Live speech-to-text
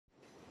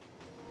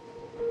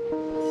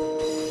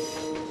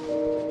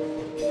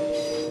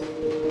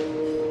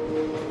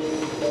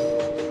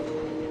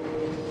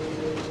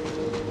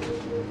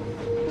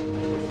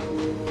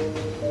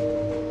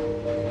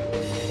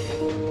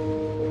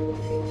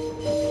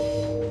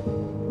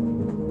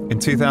In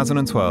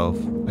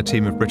 2012, a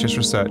team of British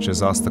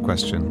researchers asked the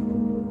question,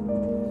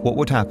 what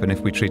would happen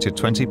if we treated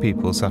 20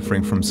 people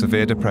suffering from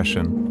severe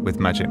depression with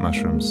magic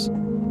mushrooms?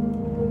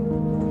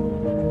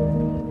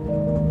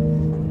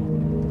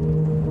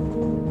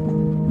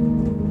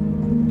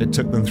 It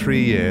took them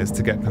 3 years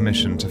to get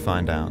permission to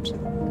find out.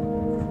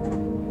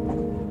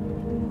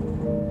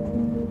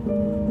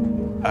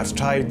 I've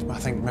tried, I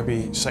think,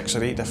 maybe 6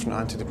 or 8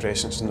 different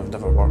antidepressants and they've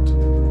never worked.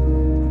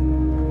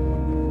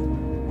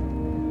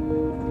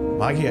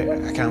 Maggie,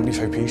 I can't believe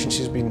how patient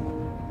she's been.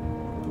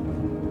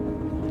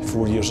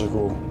 4 years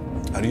ago,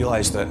 I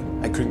realised that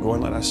I couldn't go on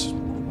like this.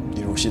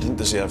 You know, she didn't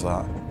deserve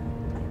that.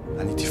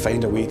 I need to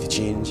find a way to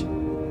change.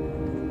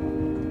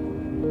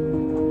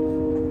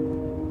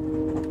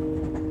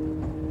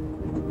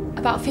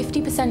 About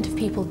 50% of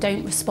people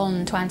don't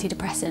respond to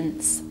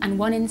antidepressants, and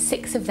 1 in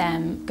 6 of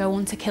them go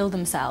on to kill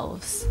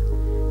themselves.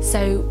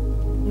 So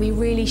we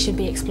really should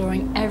be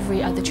exploring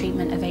every other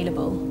treatment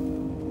available.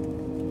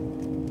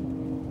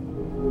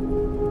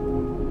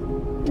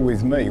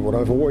 With me, what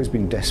I've always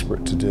been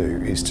desperate to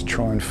do is to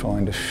try and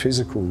find a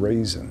physical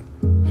reason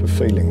for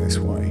feeling this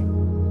way.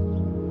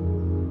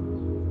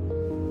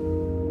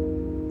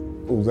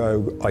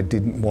 Although I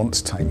didn't want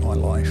to take my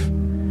life,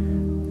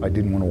 I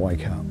didn't want to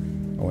wake up.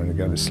 I wanted to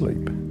go to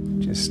sleep,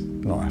 just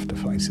not have to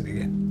face it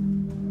again.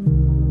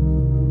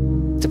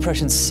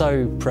 Depression's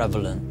so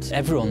prevalent,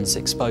 everyone's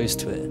exposed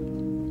to it.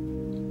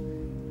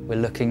 We're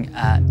looking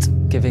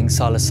at giving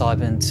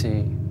psilocybin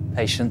to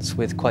patients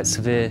with quite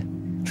severe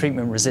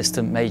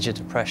treatment-resistant major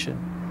depression.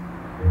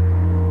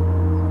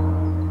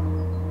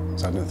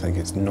 I don't think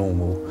it's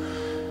normal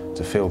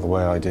to feel the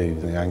way I do,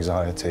 the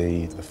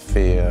anxiety, the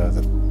fear,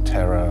 the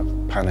terror,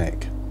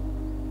 panic.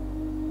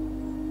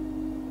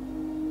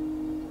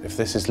 If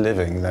this is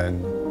living,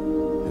 then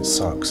it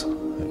sucks.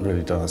 It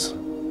really does.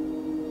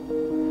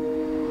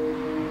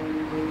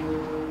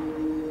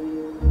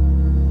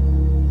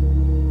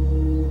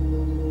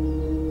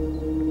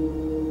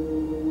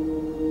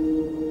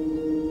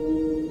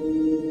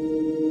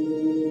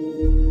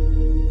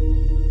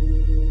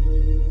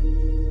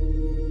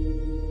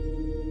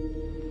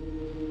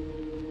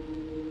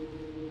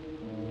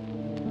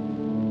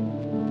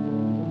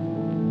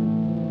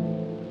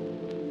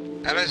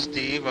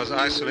 LSD was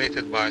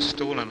isolated by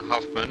Stoll and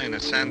Hoffman in a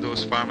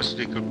Sandoz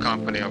pharmaceutical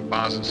company of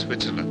Basel,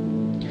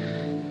 Switzerland.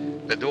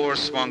 The doors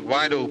swung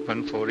wide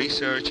open for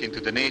research into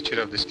the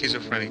nature of the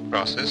schizophrenic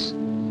process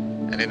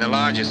and, in a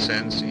larger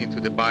sense, into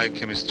the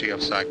biochemistry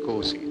of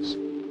psychoses.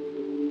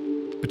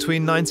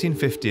 Between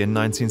 1950 and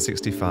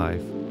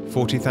 1965,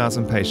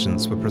 40,000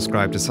 patients were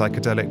prescribed a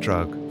psychedelic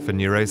drug for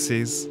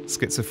neuroses,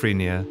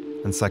 schizophrenia,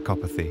 and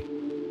psychopathy.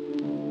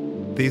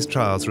 These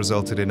trials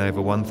resulted in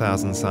over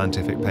 1,000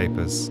 scientific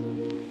papers.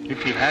 You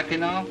feel happy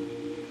now?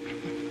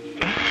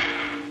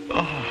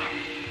 Oh.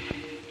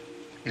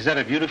 Is that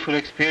a beautiful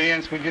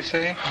experience, would you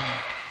say?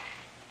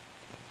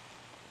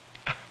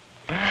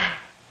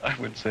 I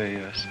would say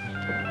yes.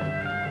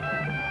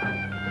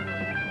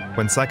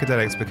 When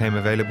psychedelics became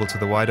available to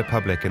the wider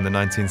public in the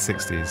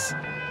 1960s,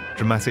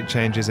 dramatic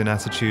changes in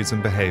attitudes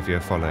and behavior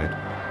followed.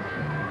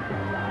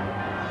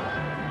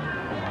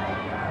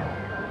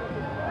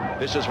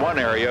 This is one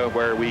area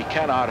where we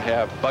cannot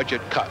have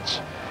budget cuts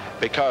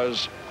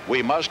because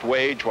we must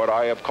wage what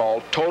I have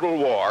called total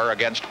war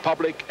against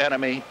public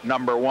enemy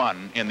number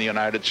 1 in the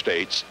United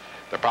States,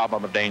 the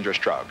problem of dangerous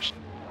drugs.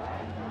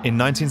 In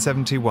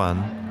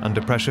 1971, under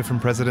pressure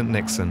from President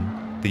Nixon,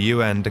 the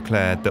UN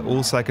declared that all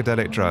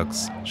psychedelic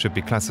drugs should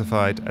be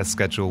classified as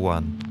Schedule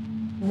I.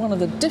 One of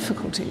the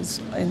difficulties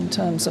in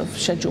terms of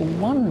Schedule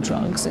I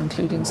drugs,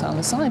 including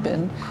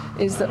psilocybin,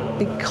 is that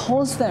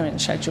because they're in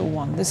Schedule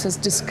I, this has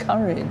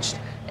discouraged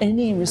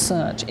any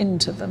research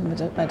into the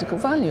medical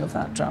value of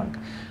that drug.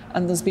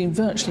 And there's been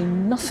virtually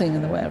nothing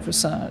in the way of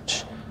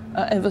research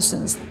ever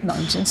since the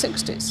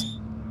 1960s.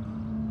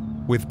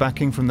 With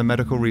backing from the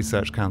Medical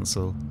Research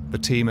Council, the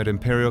team at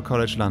Imperial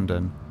College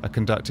London are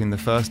conducting the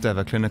first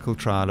ever clinical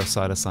trial of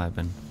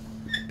psilocybin,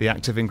 the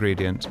active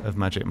ingredient of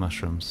magic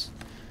mushrooms.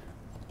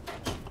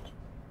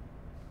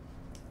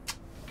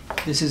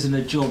 This isn't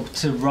a job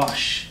to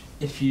rush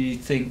if you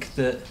think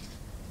that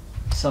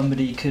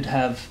somebody could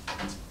have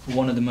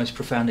one of the most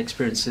profound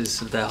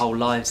experiences of their whole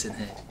lives in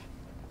here.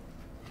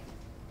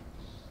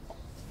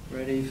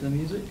 Ready for the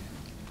music?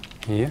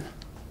 Yeah.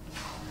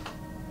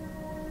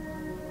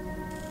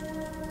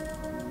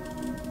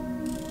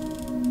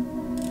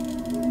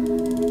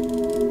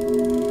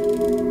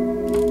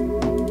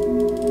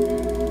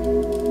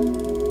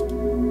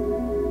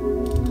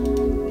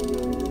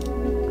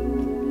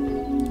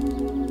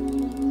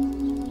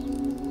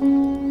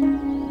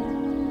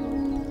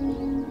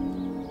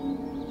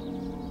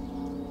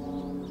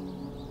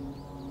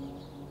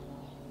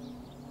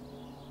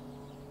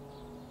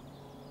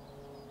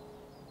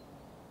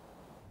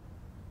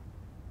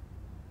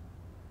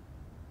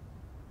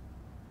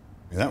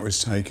 That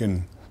was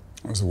taken,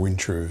 it was the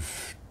winter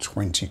of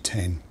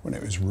 2010 when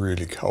it was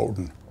really cold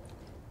and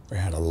we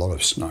had a lot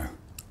of snow.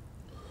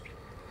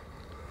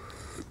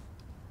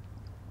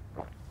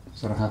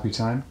 Is that a happy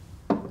time?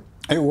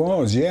 It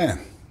was, yeah.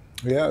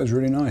 Yeah, it was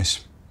really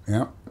nice.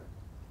 Yeah.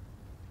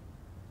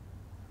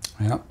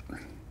 Yeah.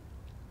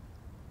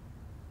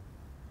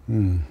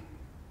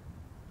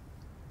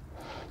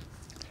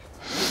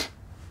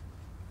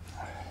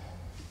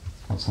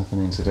 What's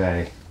happening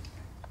today?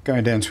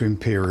 Going down to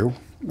Imperial.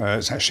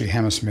 It's actually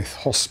Hammersmith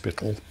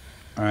Hospital.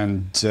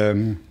 And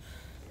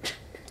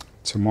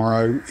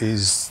tomorrow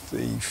is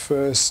the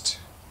first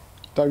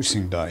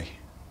dosing day.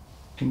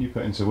 Can you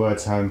put into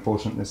words how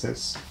important this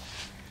is?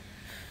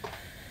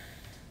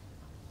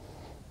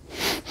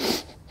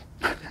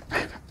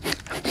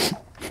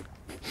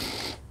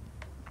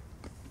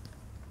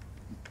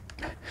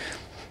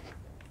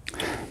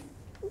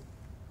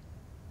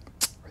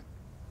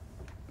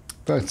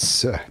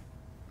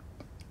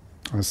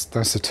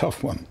 That's a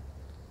tough one.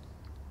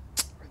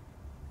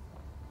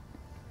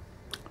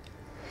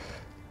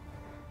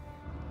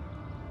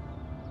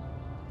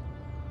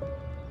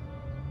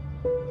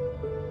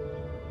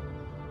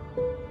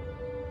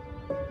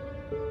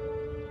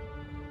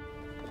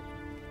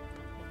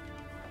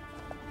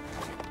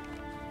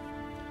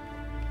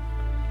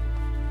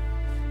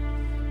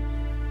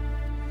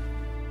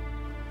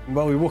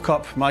 Well, we woke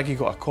up, Maggie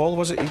got a call,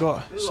 was it you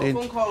got? We got a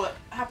phone call at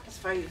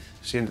 5:30.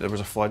 Saying that there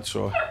was a flood,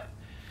 so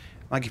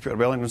Maggie put her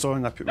Wellingtons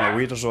on, I put my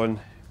waders on,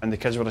 and the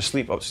kids were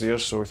asleep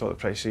upstairs, so we thought it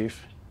was pretty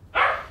safe.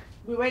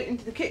 We went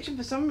into the kitchen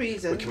for some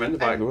reason. We came in the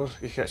back door,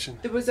 the kitchen.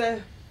 There was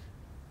a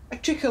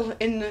trickle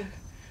in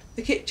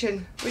the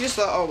kitchen. We just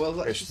thought, oh well,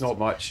 that's It's not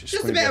much. It's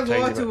just a going bit to of be a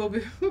tiny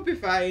water, we'll be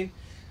fine.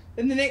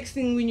 And the next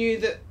thing we knew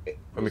that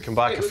When we come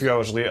back a few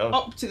hours later,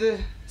 up to the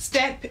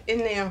step in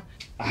there.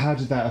 How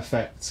did that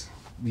affect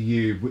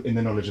you in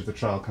the knowledge of the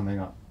trial coming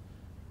up?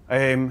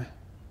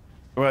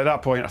 well, at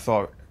that point I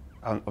thought,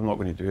 I'm not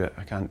going to do it,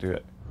 I can't do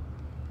it.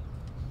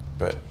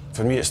 But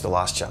for me it's the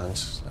last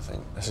chance, I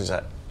think. This is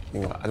it. You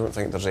know, I don't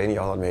think there's any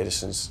other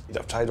medicines.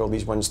 I've tried all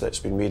these ones that's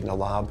been made in a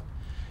lab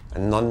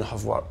and none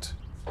have worked.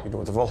 You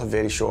know, they've all had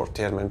very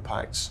short-term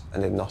impacts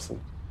and then nothing.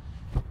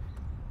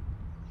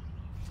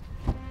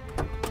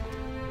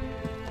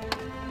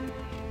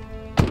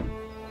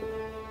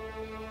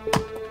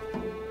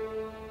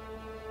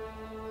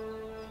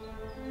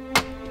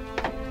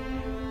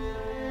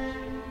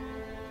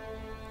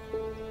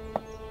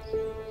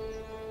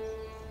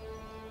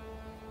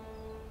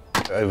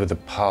 Over the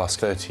past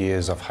 30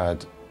 years, I've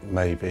had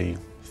maybe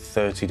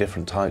 30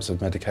 different types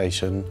of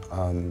medication,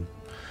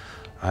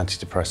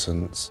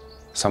 antidepressants.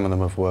 Some of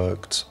them have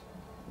worked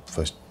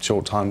for a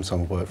short time, some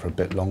have worked for a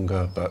bit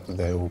longer, but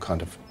they all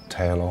kind of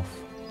tail off.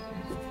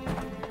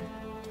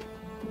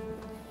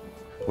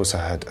 Also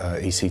had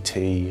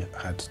ECT,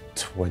 had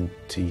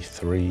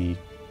 23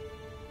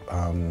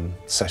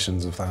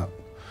 sessions of that,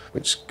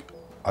 which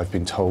I've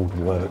been told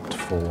worked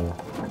for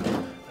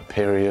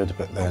period,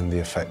 but then the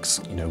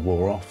effects, you know,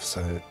 wore off.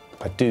 So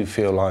I do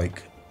feel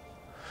like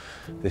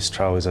this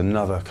trial is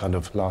another kind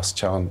of last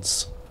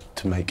chance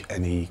to make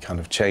any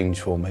kind of change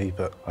for me,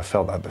 but I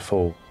felt that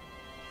before.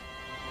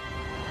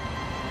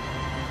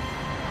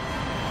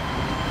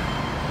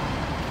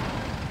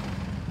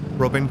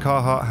 Robin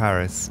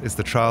Carhart-Harris is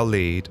the trial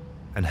lead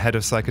and head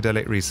of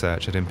psychedelic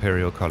research at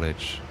Imperial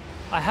College.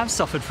 I have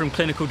suffered from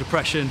clinical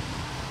depression.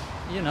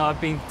 You know, I've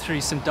been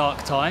through some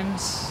dark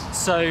times,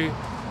 so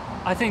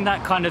I think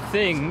that kind of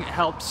thing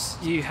helps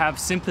you have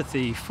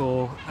sympathy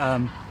for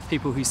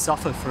people who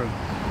suffer from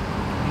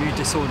mood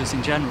disorders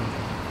in general.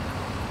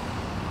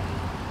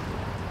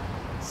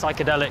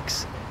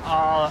 Psychedelics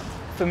are,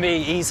 for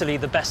me, easily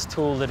the best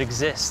tool that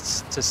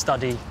exists to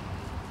study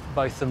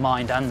both the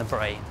mind and the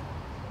brain.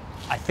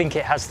 I think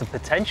it has the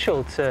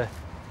potential to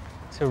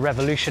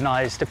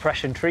revolutionize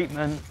depression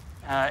treatment,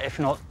 if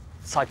not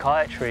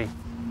psychiatry.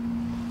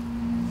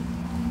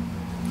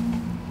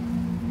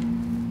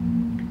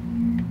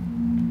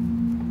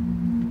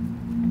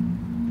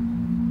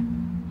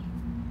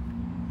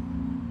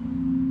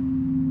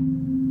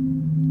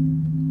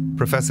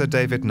 Professor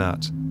David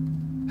Nutt,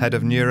 head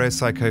of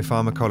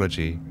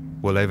neuropsychopharmacology,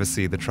 will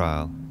oversee the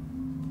trial.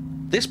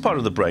 This part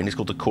of the brain is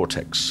called the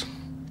cortex.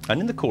 And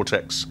in the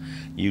cortex,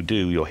 you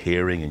do your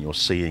hearing and your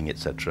seeing,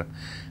 etc.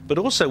 But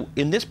also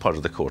in this part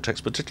of the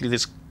cortex, particularly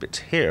this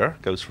bit here,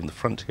 goes from the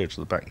front here to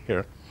the back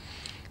here,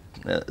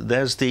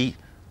 there's the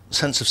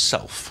sense of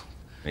self.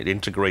 It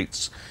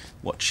integrates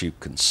what you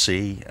can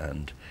see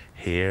and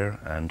hear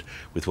and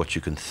with what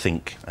you can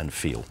think and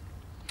feel.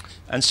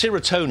 And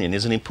serotonin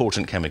is an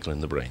important chemical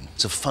in the brain.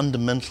 It's a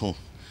fundamental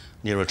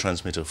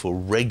neurotransmitter for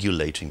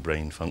regulating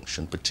brain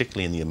function,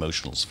 particularly in the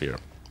emotional sphere.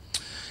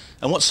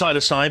 And what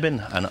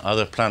psilocybin and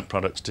other plant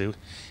products do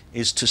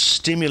is to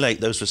stimulate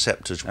those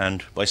receptors,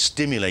 and by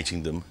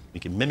stimulating them, we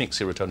can mimic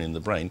serotonin in the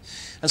brain,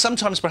 and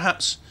sometimes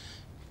perhaps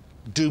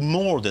do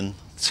more than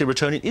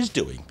serotonin is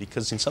doing,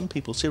 because in some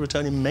people,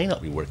 serotonin may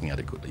not be working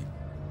adequately.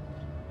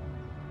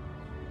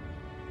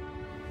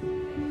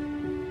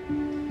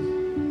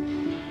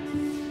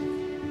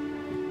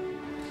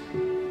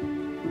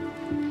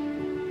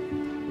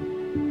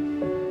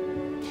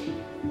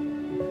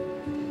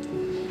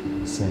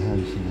 So how are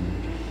you feeling?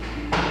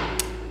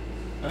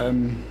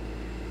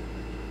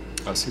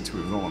 I said to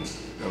Yvonne,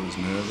 I was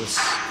nervous.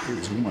 It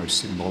was almost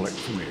symbolic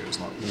for me. It was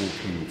like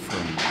walking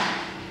from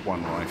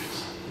one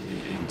life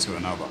into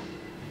another.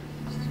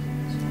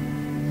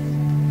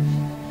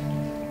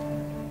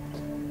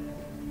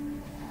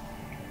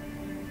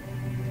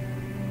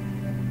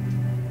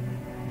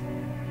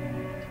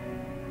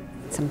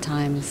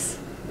 Sometimes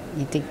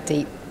you dig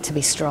deep to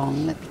be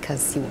strong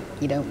because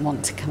you don't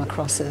want to come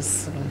across as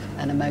sort of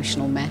an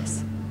emotional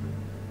mess.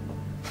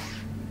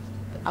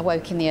 I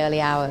woke in the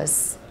early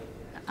hours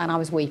and I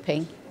was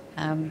weeping,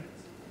 and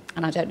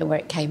I don't know where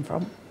it came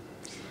from.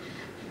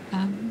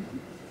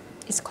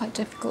 It's quite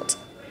difficult.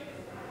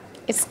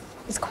 It's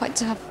quite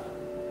tough.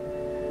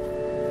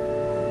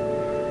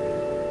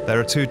 There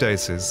are 2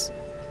 doses.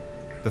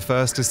 The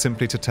first is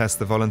simply to test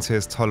the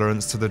volunteer's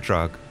tolerance to the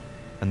drug,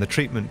 and the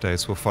treatment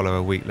dose will follow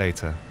a week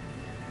later.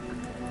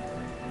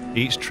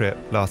 Each trip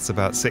lasts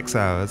about 6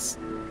 hours,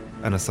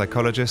 and a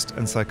psychologist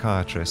and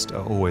psychiatrist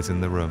are always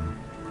in the room.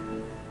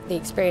 The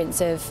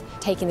experience of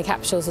taking the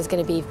capsules is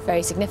going to be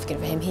very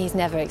significant for him. He's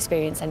never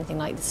experienced anything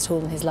like this at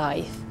all in his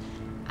life.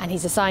 And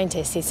he's a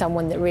scientist. He's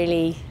someone that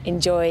really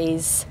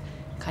enjoys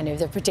kind of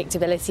the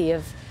predictability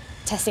of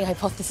testing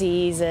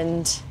hypotheses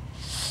and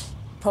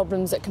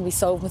problems that can be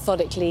solved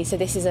methodically. So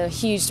this is a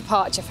huge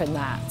departure from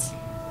that.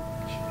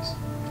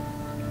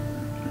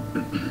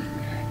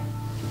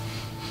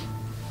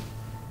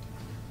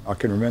 I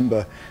can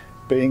remember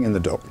being in the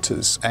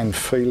doctors and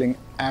feeling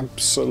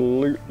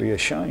absolutely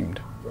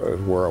ashamed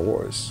of where I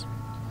was.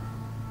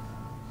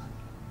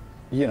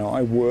 You know,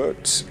 I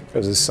worked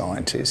as a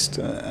scientist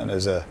and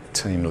as a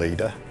team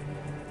leader,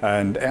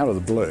 and out of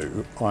the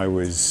blue, I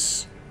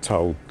was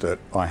told that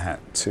I had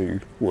to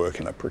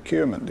work in a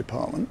procurement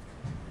department,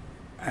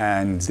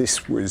 and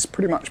this was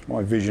pretty much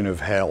my vision of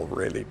hell,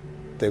 really.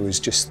 There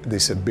was just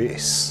this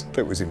abyss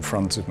that was in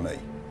front of me.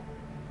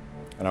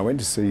 And I went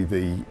to see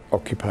the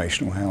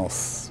occupational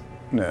health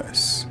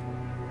nurse.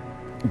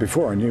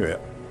 Before I knew it,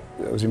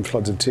 I was in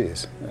floods of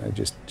tears. I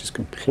just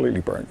completely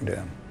broken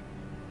down.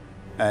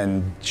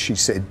 And she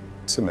said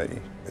to me,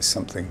 there's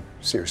something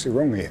seriously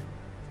wrong here.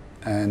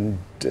 And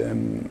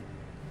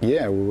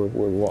yeah, we're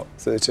what,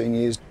 13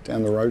 years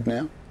down the road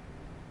now?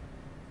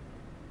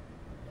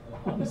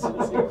 I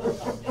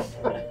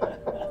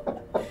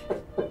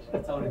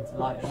told him to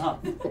lighten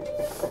up.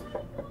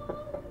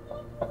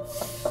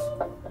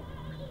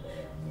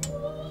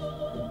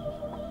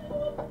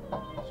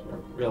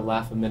 Real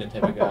laugh a minute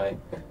type of guy.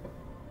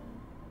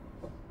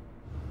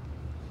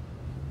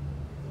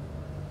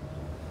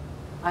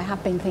 I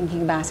have been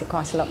thinking about it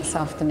quite a lot this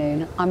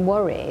afternoon. I'm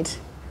worried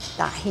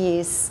that he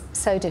is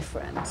so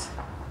different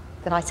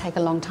that I take a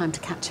long time to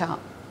catch up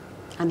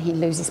and he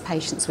loses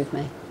patience with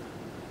me.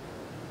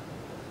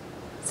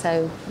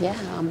 So, yeah,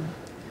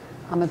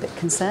 I'm a bit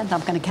concerned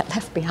I'm going to get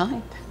left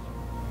behind.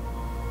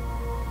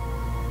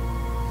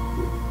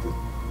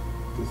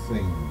 The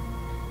thing...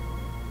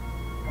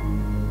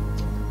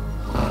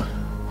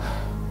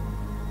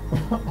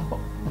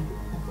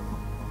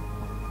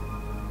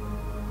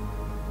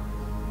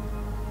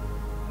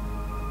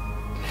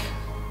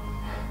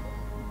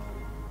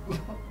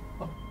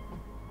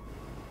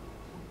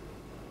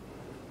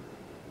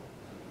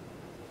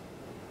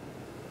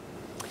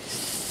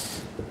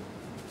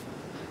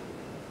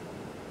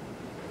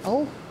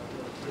 Oh.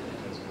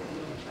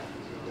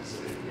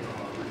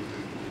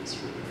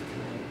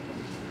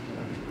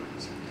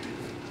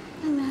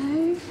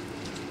 Hello.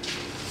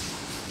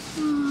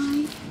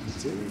 Hi.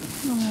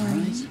 How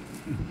are you?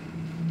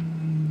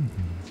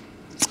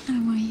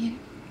 How are you?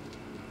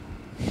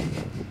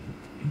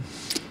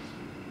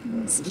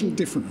 It's a little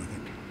different, I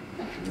think.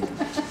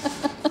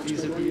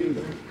 He's a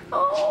beauty.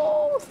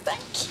 Oh,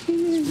 thank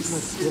you.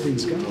 It's like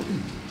Robin's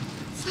garden.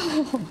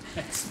 Oh,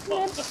 that's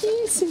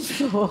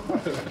beautiful.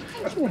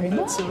 Thank you very much.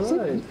 That's all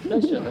right.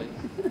 Pleasure.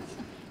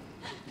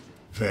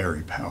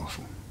 Very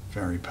powerful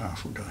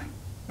day.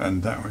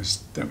 And that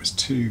was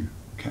 2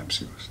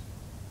 capsules.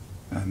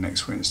 And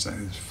next Wednesday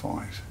there's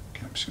 5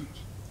 capsules.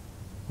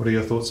 What are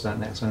your thoughts about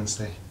next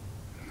Wednesday?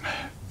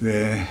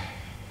 They're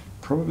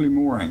probably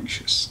more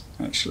anxious,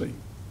 actually,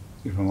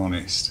 if I'm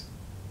honest,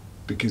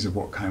 because of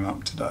what came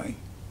up today,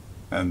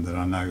 and that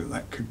I know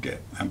that could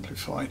get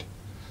amplified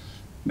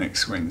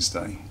next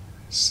Wednesday.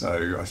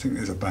 So I think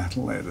there's a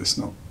battle there that's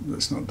not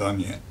done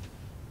yet.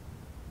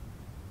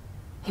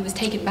 He was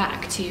taken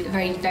back to a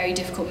very, very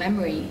difficult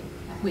memory,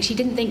 which he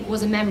didn't think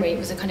was a memory. It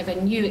was a kind of a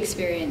new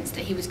experience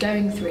that he was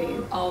going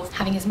through of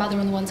having his mother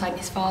on the one side and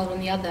his father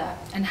on the other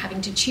and having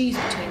to choose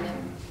between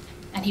them.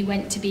 And he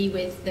went to be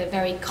with the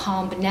very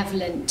calm,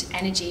 benevolent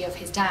energy of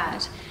his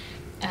dad.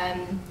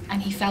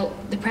 And he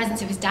felt the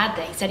presence of his dad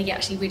there. He said he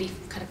actually really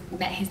kind of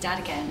met his dad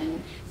again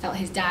and felt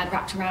his dad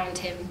wrapped around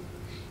him,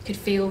 could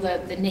feel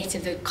the knit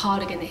of the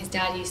cardigan that his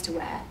dad used to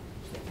wear.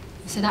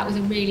 So that was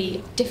a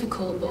really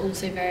difficult but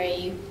also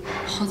very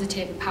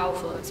positive and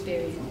powerful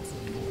experience.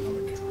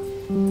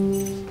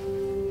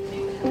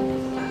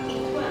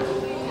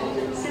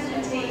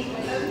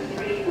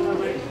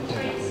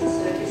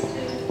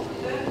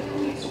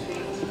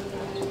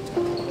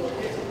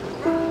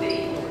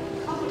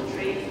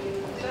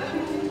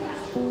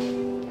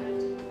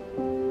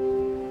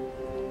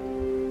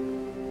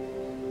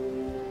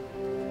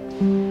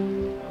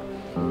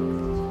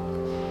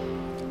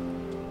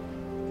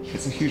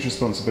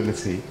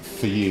 responsibility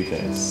for you,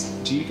 this.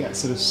 Do you get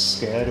sort of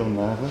scared or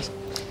nervous?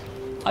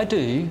 I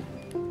do.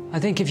 I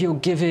think if you're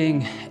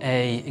giving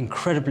an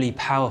incredibly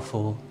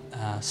powerful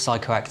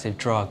psychoactive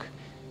drug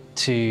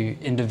to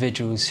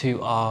individuals who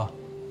are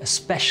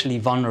especially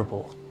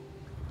vulnerable,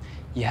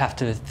 you have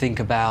to think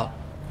about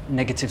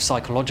negative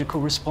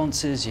psychological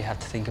responses, you have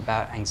to think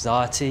about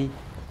anxiety,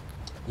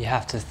 you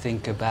have to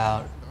think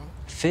about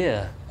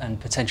fear and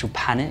potential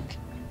panic.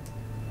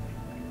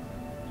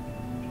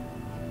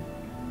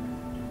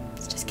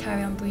 Let's just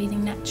carry on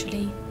breathing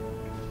naturally.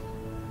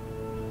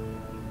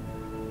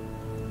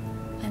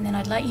 And then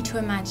I'd like you to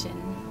imagine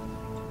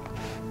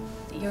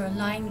that you're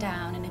lying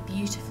down in a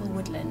beautiful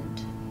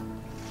woodland.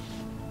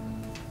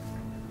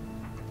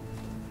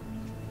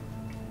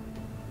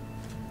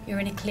 You're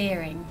in a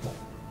clearing.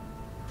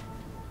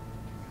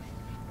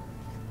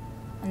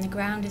 And the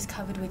ground is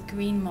covered with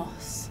green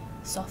moss,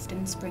 soft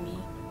and springy.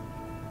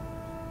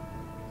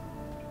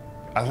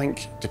 I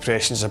think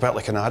depression is a bit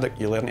like an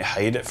addict. You learn to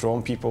hide it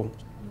from people.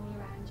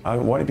 I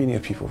don't want to be near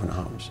people when it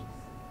happens.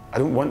 I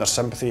don't want their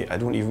sympathy. I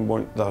don't even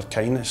want their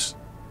kindness.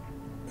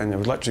 And I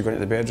would literally go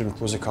into the bedroom,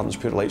 close the curtains,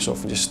 put the lights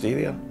off and just stay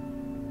there.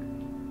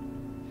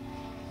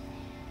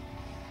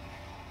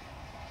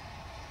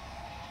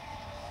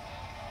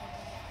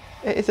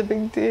 It is a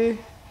big day,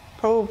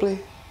 probably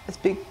as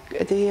big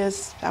a day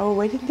as our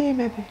wedding day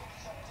maybe.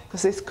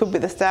 Because this could be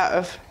the start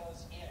of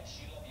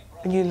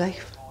a new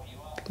life,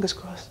 fingers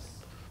crossed.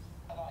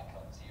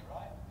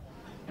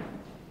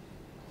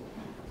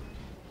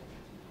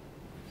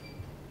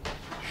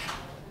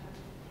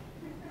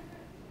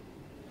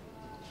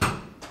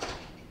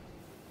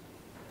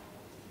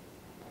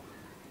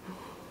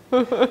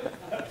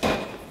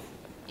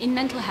 In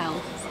mental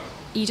health,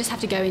 you just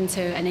have to go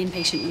into an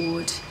inpatient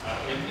ward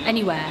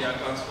anywhere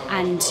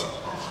and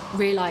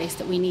realise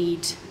that we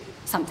need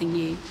something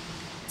new.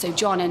 So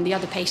John and the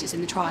other patients in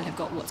the trial have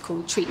got what's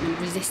called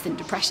treatment-resistant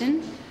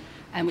depression,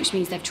 which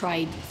means they've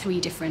tried 3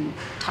 different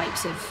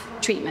types of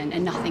treatment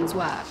and nothing's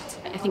worked.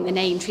 I think the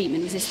name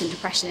treatment-resistant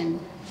depression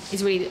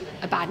is really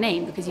a bad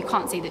name because you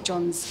can't say that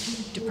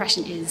John's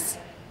depression is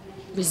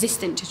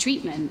resistant to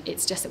treatment,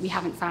 it's just that we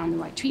haven't found the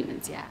right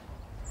treatments yet.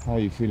 How are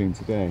you feeling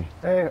today?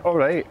 All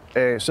right,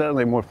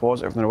 certainly more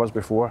positive than I was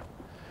before,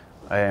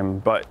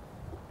 but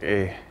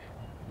I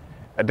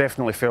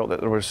definitely felt that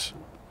there was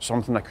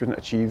something I couldn't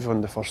achieve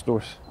on the first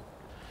dose.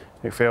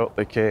 It felt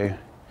like I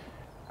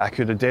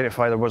could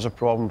identify there was a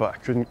problem, but I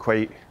couldn't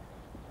quite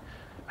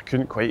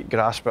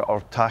grasp it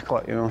or tackle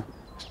it. You know,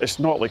 it's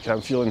not like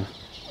I'm feeling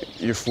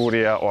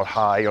euphoria or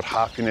high or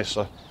happiness.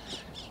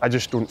 I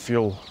just don't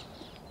feel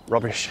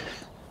rubbish,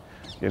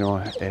 you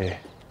know,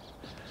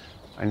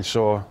 and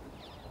so.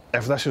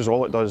 If this is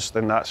all it does,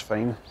 then that's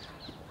fine.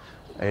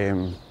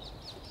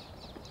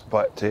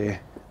 But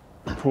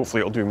hopefully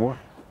it'll do more.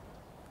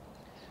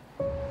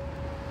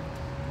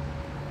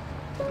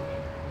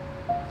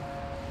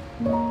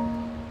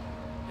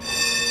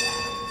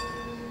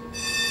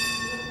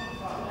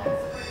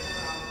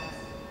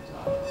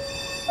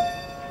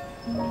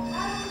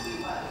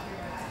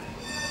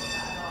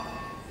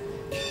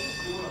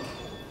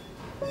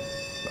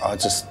 I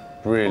just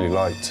really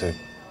like to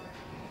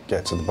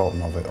get to the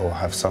bottom of it or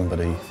have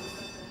somebody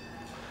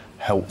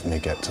help me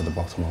get to the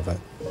bottom of it.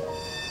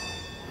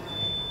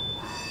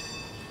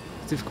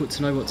 It's difficult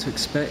to know what to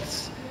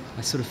expect.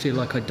 I sort of feel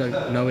like I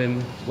don't know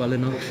him well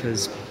enough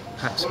as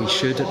perhaps we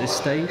should at this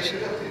stage.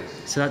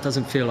 So that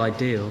doesn't feel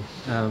ideal.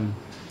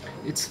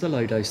 It's the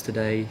low dose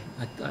today.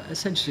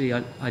 Essentially,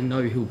 I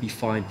know he'll be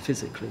fine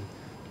physically.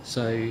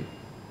 So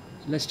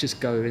let's just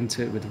go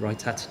into it with the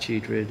right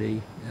attitude,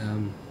 really,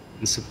 and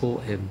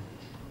support him.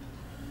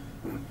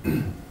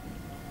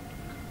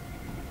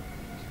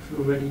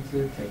 Feel ready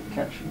to take the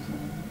capsules now?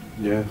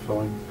 Yeah,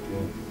 fine.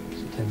 Yeah.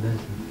 Is it 10:30?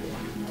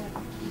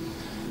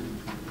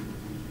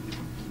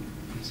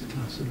 There's a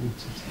glass of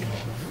water to the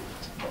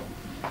right.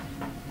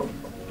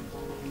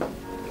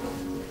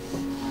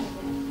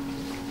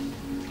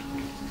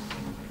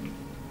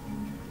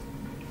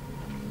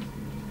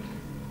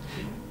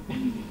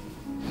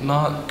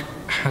 Mark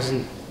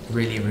hasn't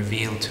really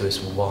revealed to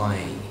us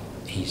why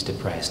he's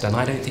depressed, and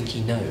I don't think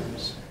he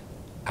knows.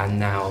 And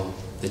now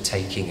the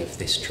taking of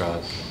this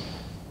drug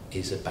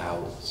is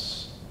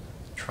about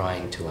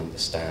trying to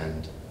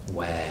understand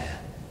where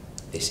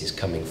this is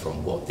coming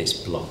from, what this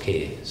block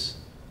is.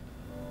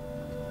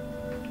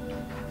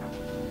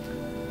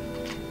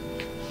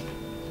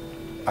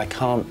 I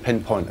can't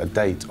pinpoint a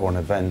date or an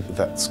event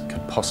that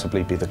could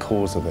possibly be the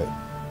cause of it.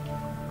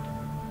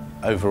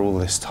 Over all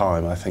this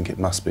time, I think it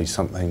must be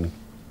something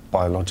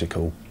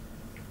biological.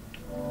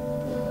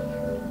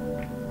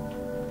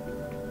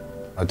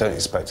 I don't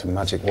expect a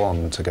magic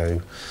wand to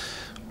go,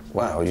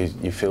 wow,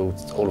 you feel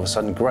all of a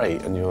sudden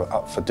great and you're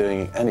up for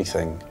doing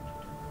anything.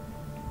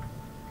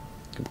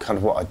 Kind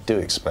of what I do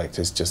expect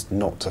is just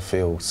not to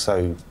feel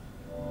so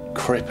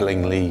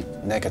cripplingly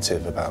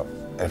negative about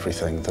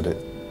everything that it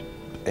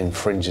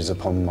infringes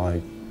upon my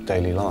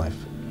daily life.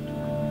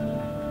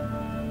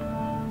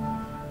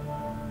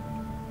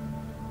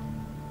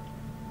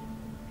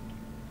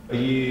 Are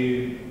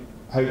you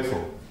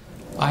hopeful?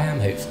 I am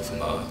hopeful for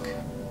Mark,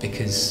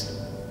 because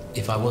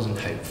if I wasn't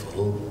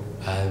hopeful,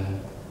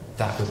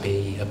 that would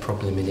be a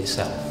problem in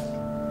itself.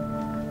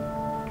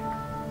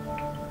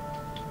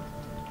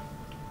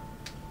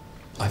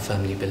 I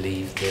firmly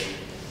believe that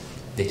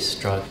this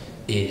drug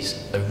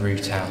is a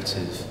route out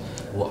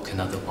of what can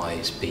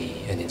otherwise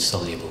be an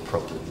insoluble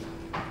problem.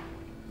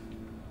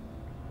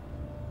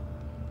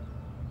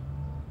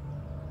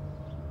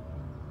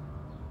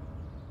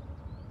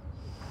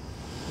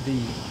 The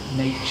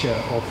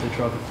nature of the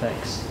drug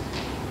effects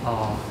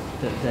are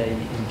that they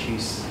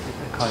induce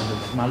a kind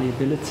of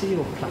malleability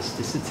or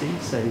plasticity,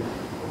 so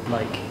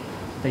like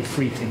they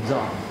free things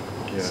up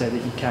so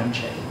that you can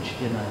change,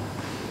 you know.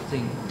 I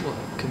think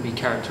what can be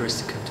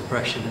characteristic of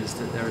depression is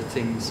that there are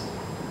things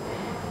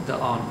that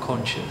aren't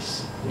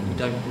conscious, and you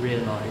don't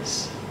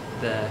realise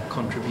their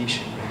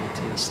contribution really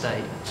to your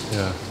state.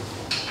 Yeah.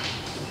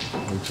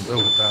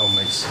 That all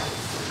makes,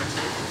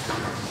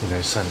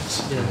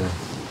 sense. Yeah.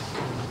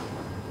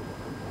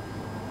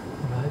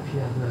 I hope you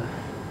have a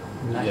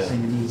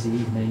relaxing and easy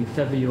evening. If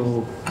ever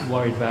you're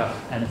worried about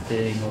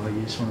anything or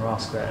you just want to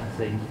ask about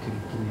anything, you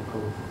can give me a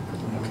call.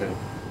 Okay.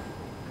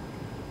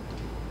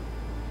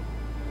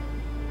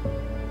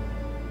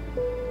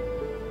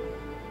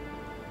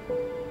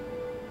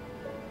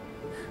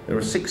 There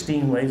are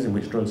 16 ways in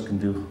which drugs can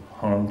do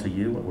harm to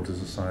you or to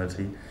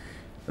society.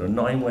 There are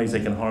 9 ways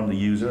they can harm the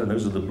user, and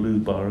those are the blue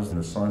bars, and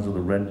the size of the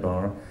red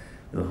bar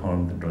is the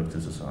harm the drug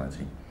to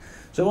society.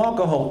 So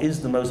alcohol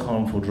is the most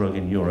harmful drug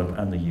in Europe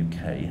and the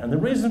UK, and the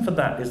reason for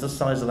that is the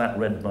size of that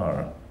red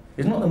bar.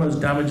 It's not the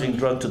most damaging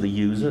drug to the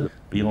user.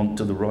 Beyond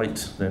to the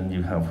right, then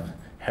you have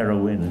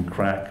heroin and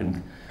crack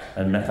and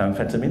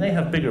methamphetamine. They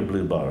have bigger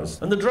blue bars.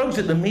 And the drugs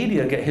that the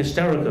media get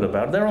hysterical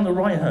about, they're on the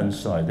right-hand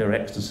side. They're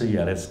ecstasy,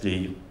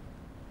 LSD,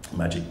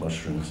 magic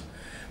mushrooms.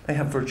 They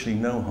have virtually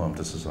no harm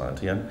to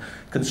society and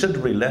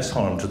considerably less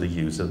harm to the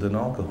user than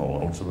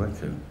alcohol or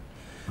tobacco.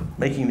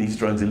 Making these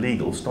drugs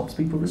illegal stops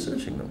people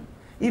researching them.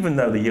 Even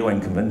though the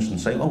UN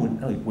conventions say, oh,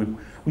 no,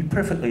 we're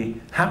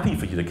perfectly happy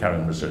for you to carry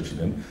on researching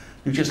them,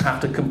 you just have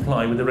to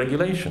comply with the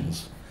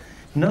regulations.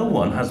 No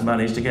one has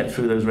managed to get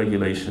through those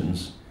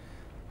regulations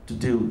to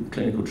do a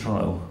clinical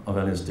trial of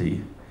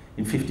LSD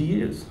in 50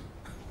 years.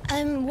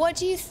 What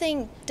do you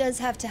think does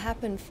have to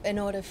happen in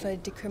order for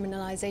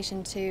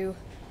decriminalisation to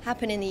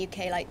happen in the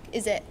UK? Like,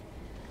 is it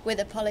with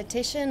a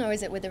politician, or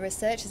is it with the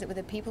research, is it with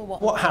the people?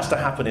 What has to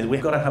happen is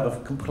we've got to have a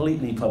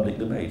completely public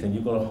debate, and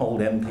you've got to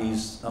hold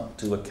MPs up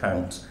to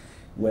account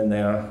when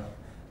they are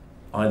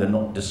either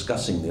not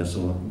discussing this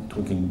or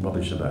talking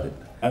rubbish about it.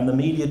 And the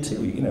media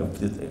too, you know,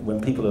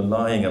 when people are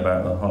lying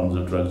about the harms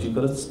of drugs, you've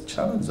got to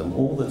challenge them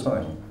all the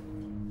time.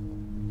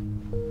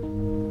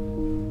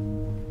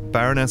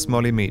 Baroness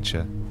Molly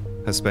Meacher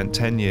has spent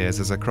 10 years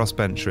as a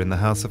crossbencher in the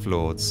House of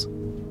Lords,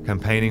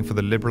 campaigning for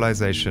the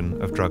liberalisation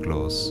of drug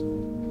laws.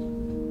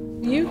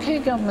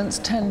 UK governments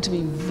tend to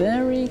be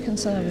very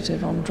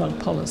conservative on drug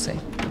policy.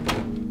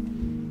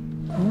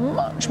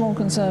 Much more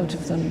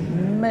conservative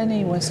than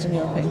many Western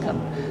European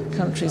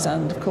countries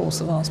and, of course,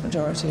 the vast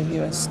majority of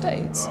US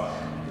states.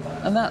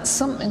 And that's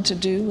something to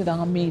do with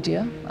our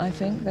media, I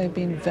think. They've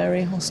been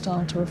very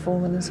hostile to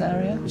reform in this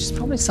area, which is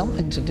probably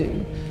something to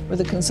do with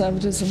the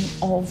conservatism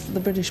of the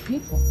British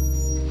people.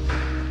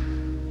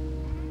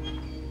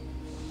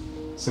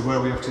 So where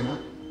are we off to now?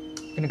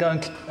 Going to go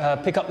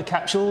and pick up the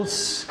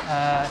capsules.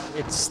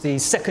 It's the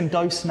second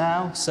dose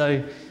now,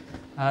 so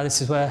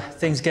this is where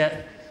things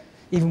get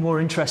even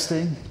more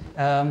interesting.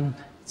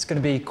 It's going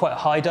to be quite a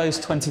high dose,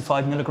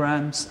 25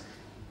 milligrams.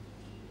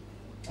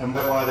 And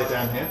why are they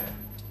down here?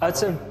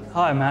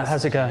 Hi, Matt.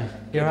 How's it going?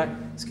 You all right?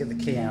 Let's get the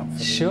key out.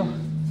 Sure.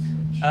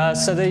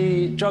 So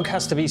the drug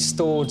has to be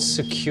stored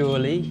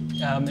securely.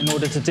 In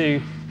order to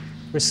do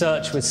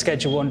research with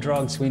Schedule 1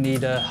 drugs, we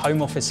need a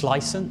Home Office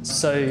licence.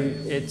 So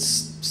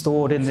it's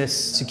stored in this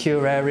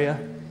secure area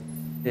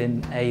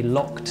in a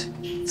locked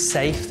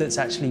safe that's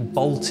actually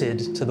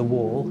bolted to the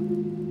wall.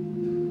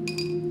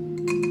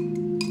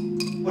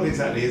 What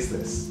exactly is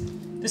this?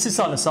 This is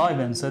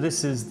psilocybin. So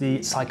this is the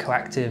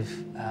psychoactive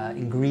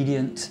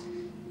ingredient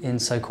in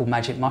so-called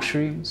magic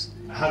mushrooms.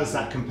 How does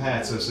that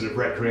compare to a sort of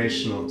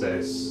recreational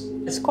dose?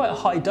 It's quite a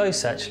high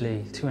dose,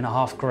 actually.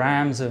 2.5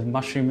 grams of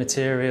mushroom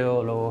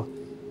material, or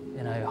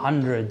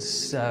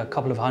hundreds, a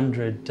couple of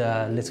hundred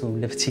little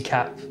Liberty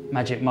Cap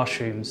magic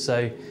mushrooms.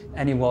 So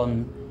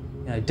anyone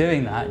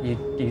doing that,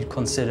 you'd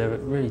consider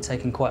really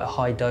taking quite a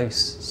high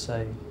dose.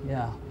 So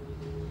yeah,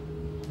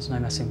 there's no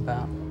messing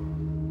about.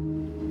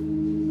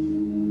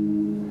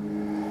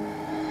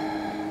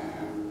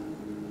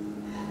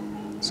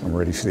 So I'm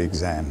ready for the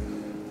exam.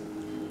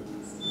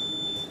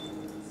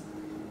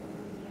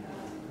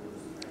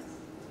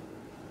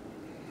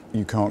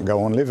 You can't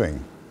go on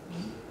living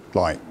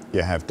like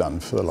you have done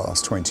for the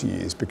last 20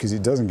 years because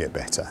it doesn't get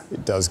better,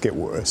 it does get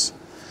worse.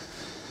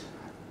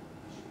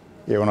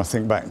 Yeah, when I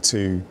think back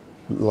to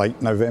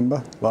late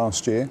November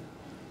last year,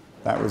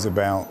 that was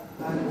about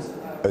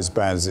as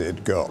bad as it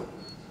had got.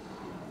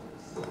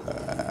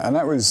 And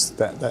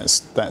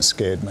that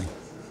scared me.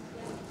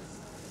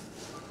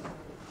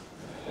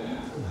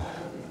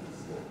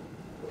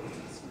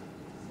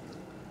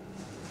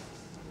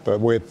 But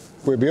we're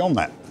beyond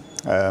that.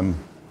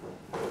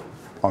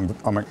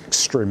 I'm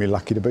extremely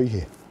lucky to be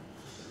here.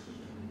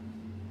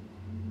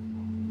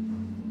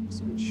 It's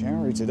a bit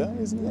showery today,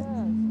 isn't it?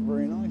 Yeah.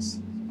 Very nice.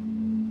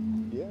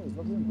 Yeah, it was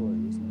lovely and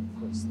blue, wasn't it?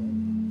 First thing.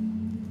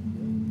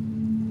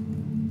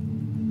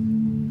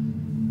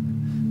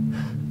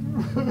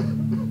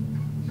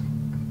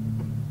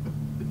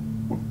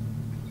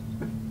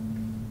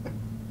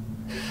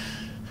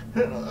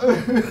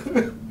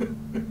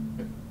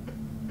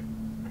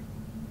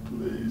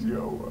 Please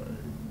go away.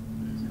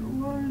 Please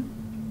go away.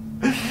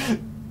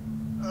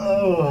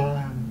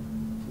 Oh,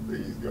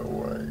 please go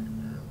away.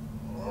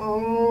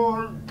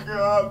 Oh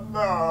God,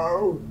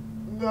 no.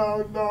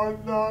 No, no,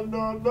 no,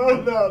 no, no,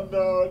 no,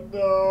 no,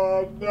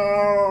 no,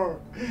 no.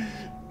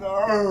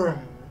 No,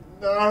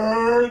 no,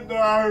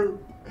 no,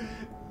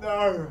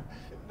 no,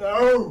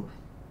 no,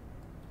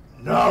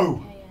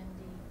 no,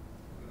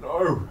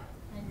 no,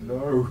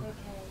 no.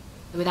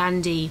 With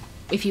Andy,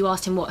 if you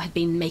asked him what had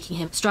been making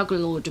him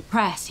struggle or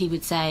depressed, he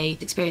would say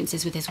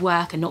experiences with his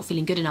work and not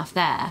feeling good enough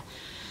there.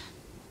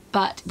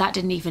 But that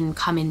didn't even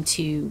come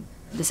into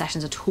the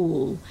sessions at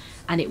all,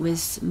 and it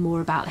was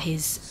more about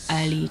his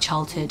early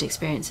childhood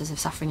experiences of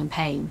suffering and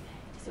pain.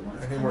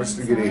 He wants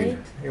to get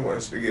in. He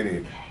wants to get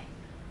in.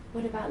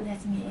 What about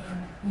letting it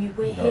in?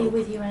 We're here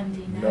with you,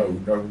 Andy. No,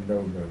 no,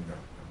 no, no, no.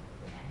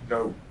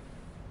 No.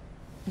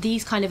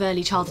 These kind of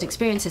early childhood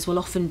experiences will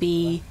often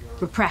be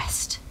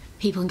repressed.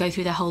 People can go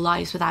through their whole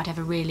lives without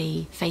ever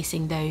really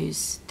facing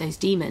those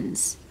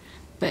demons.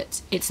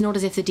 But it's not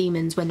as if the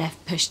demons, when they're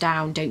pushed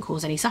down, don't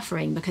cause any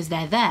suffering, because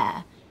they're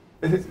there.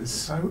 It is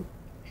so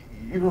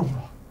evil.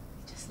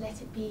 Just let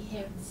it be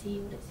here and see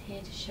what it's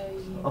here to show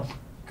you, Oh,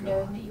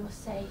 knowing that you're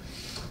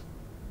safe.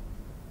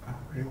 I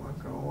really want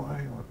to go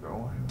away. I want to go away.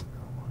 I want to go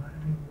away.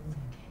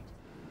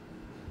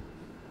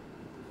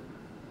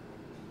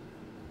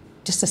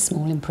 Just a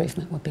small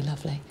improvement would be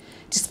lovely.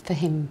 Just for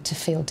him to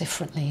feel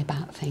differently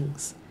about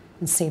things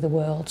and see the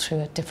world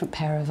through a different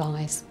pair of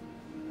eyes.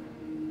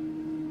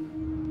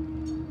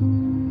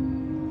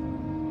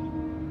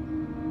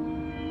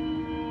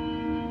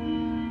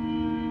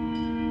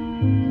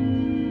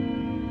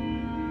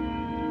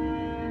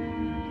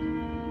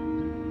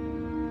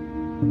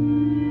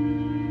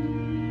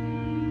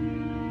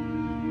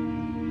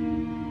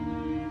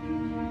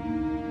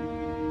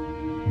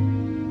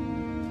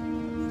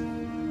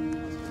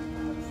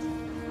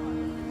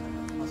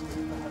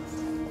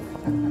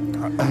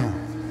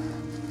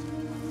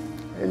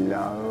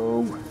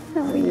 Hello.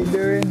 How are you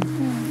doing?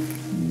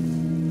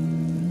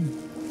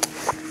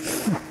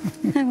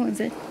 How was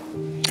it?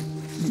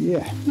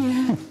 Yeah.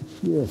 Yeah.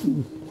 Yeah.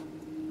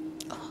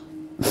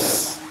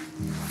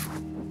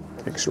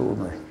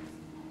 Extraordinary.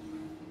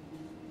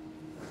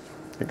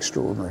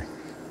 Extraordinary.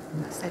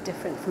 So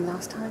different from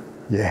last time?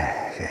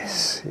 Yeah,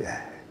 yes,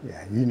 yeah,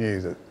 yeah. You knew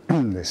that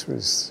this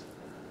was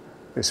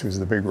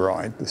the big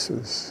ride. This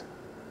is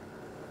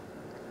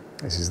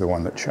the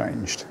one that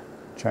changed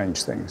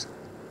things.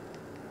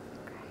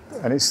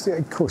 And it's,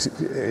 of course,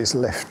 it's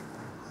left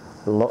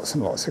lots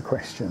and lots of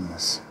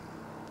questions,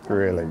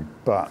 really.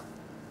 But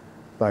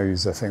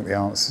those, I think, the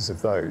answers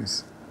of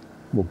those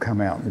will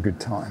come out in a good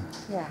time.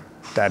 Yeah.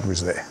 Dad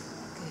was there.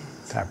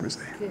 Good. Dad was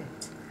there. Good.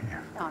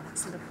 Yeah. Oh,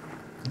 that's lovely.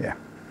 Yeah.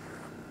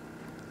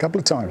 A couple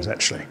of times,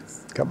 actually.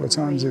 A couple of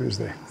times he was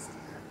there.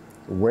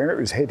 Where it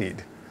was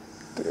headed,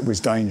 it was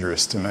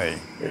dangerous to me.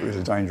 It was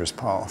a dangerous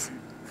path.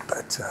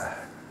 But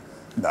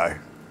no,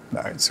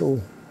 it's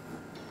all,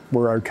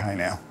 we're okay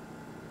now.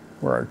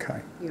 We're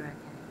okay. You're okay.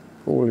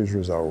 All is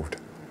resolved.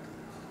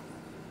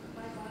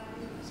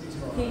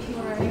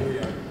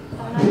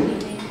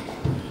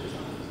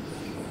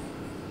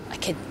 I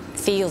could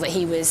feel that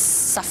he was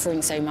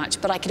suffering so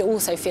much, but I could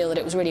also feel that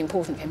it was really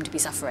important for him to be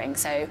suffering.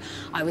 So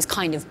I was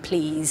kind of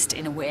pleased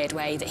in a weird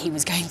way that he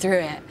was going through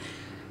it,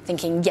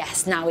 thinking,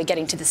 yes, now we're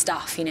getting to the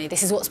stuff, you know,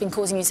 this is what's been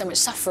causing you so much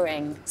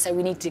suffering, so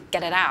we need to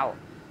get it out.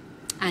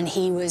 And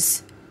he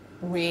was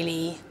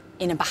really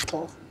in a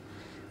battle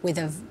with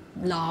a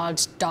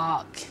large,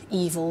 dark,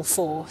 evil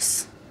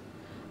force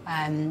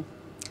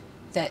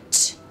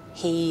that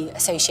he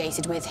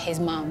associated with his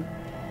mum.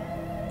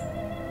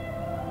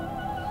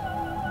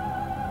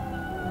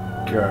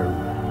 Go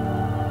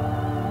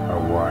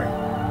away.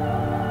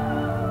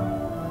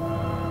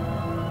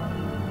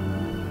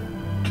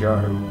 Go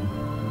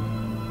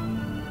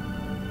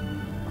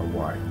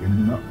away. You're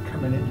not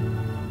coming in.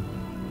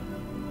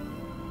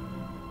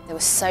 There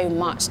was so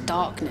much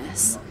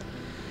darkness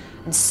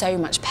and so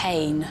much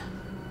pain.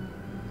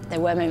 There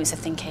were moments of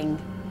thinking,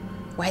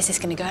 where's this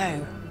going to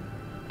go?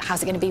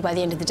 How's it going to be by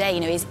the end of the day?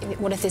 You know,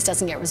 what if this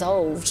doesn't get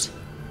resolved?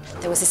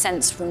 There was a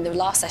sense from the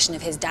last session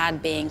of his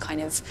dad being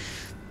kind of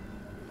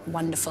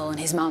wonderful and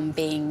his mum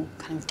being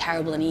kind of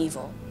terrible and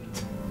evil.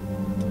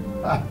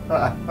 Well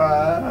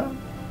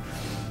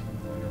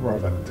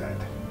done, Dad.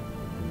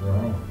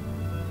 Well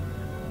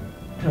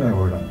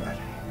done, Dad.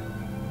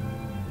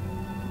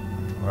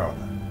 Well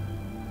done.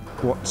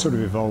 What sort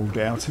of evolved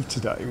out of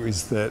today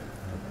was that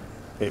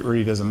it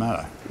really doesn't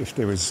matter if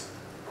there was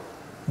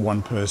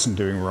one person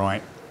doing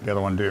right the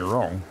other one do it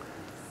wrong.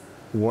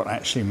 What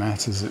actually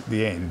matters at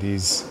the end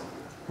is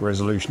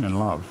resolution and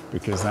love,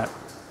 because that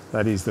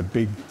is the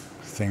big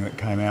thing that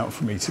came out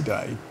for me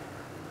today,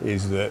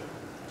 is that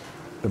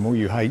the more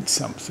you hate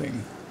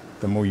something,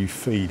 the more you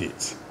feed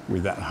it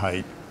with that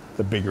hate,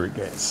 the bigger it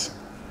gets.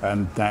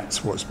 And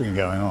that's what's been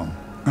going on.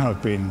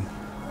 I've been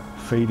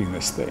feeding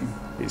this thing,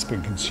 it's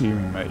been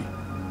consuming me.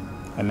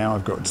 And now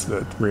I've got to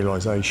the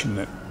realisation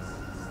that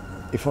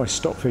if I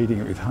stop feeding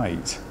it with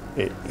hate,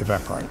 it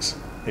evaporates,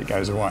 it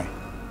goes away.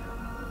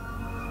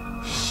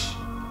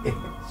 Yes.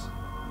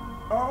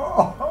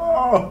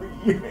 Oh,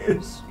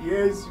 yes,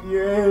 yes,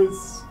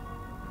 yes.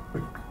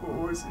 Of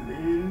course it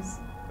is.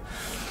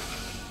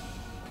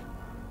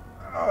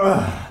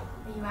 Are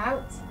you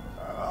out?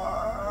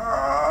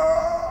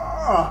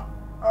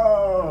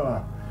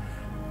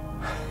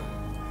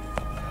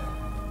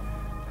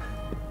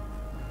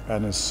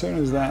 And as soon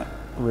as that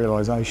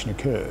realisation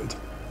occurred,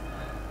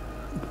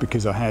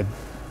 because I had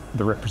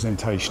the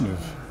representation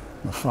of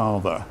my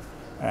father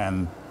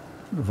and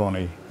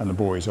Vonnie and the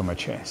boys on my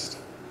chest,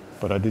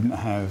 but I didn't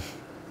have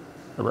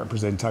a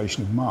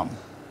representation of Mum.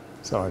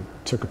 So I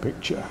took a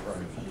picture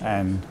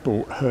and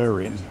brought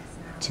her in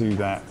to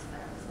that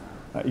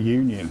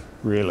union,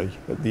 really,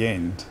 at the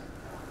end.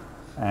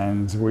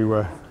 And we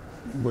were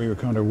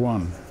kind of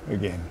one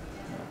again,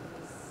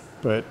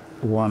 but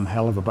one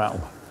hell of a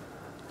battle.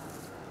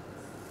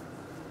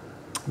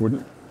 I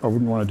wouldn't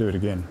want to do it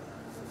again.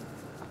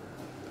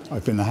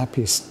 I've been the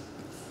happiest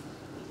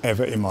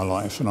ever in my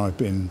life, and I've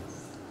been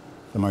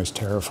the most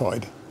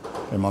terrified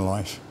in my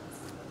life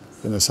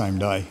in the same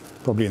day,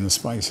 probably in the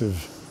space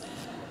of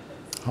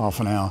half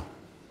an hour.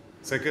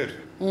 So good?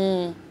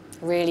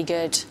 Really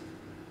good.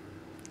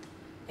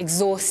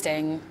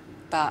 Exhausting,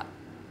 but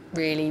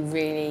really,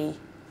 really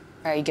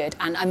very good.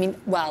 And I mean,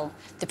 well,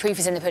 the proof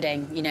is in the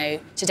pudding, you know.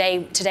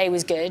 Today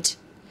was good.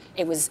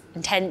 It was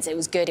intense, it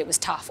was good, it was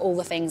tough, all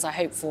the things I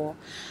hope for.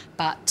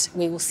 But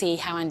we will see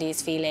how Andy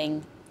is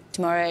feeling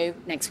tomorrow,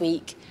 next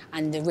week.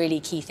 And the really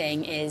key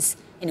thing is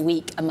in a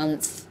week, a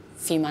month, a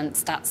few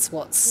months, that's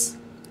what's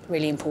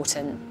really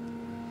important.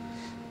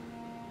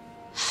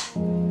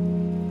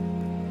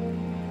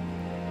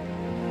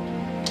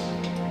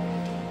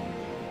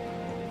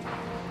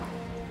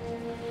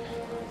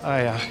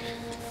 Hi,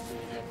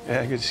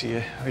 yeah, good to see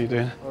you. How you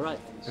doing? All right.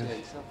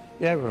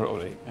 Yeah, we're all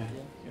right.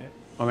 Yeah.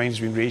 My mind's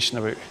been racing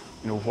about,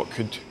 you know, what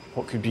could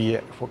be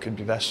it, what could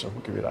be this, or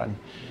what could be that. And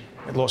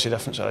I had lots of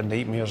different sort of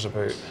nightmares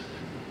about.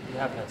 You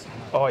have had some.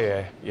 Oh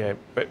yeah,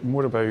 but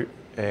more about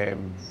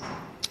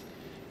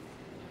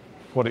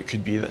what it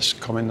could be that's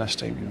coming this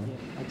time, you know.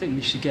 I think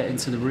we should get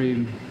into the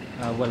room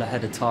well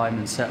ahead of time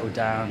and settle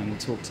down, and we'll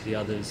talk to the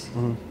others.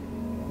 Mm-hmm.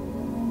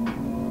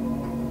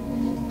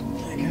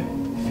 There you go.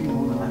 Feel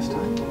more than last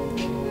time.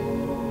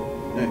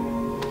 Yeah.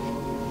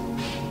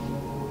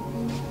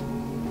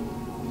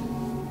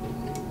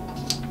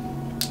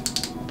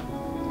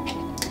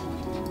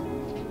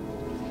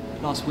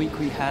 Last week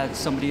we had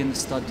somebody in the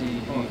study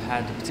who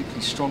had a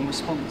particularly strong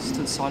response to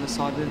the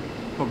psilocybin,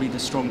 probably the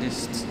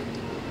strongest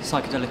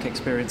psychedelic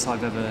experience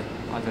I've ever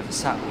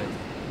sat with.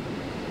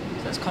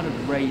 So that's kind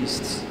of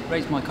raised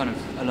my kind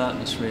of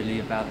alertness really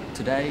about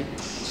today.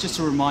 It's just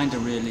a reminder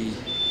really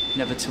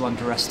never to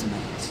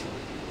underestimate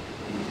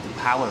the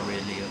power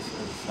really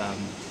of a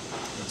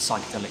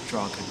psychedelic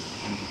drug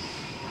and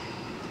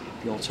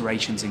the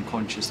alterations in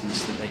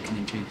consciousness that they can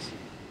induce.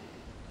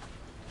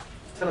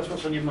 Tell us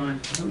what's on your mind.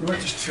 I don't know, it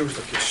just feels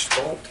like it's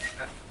stopped.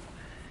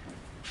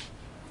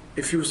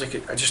 It feels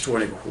like I just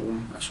want to go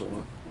home, that's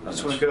all. I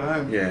just want to go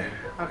home? Yeah.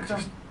 How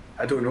come?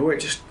 I don't know,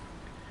 this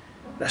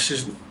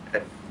isn't,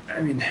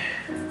 I mean,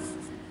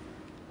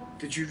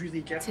 did you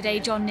really get... Today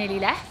John nearly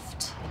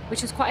left,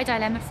 which was quite a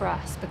dilemma for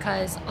us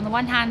because on the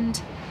one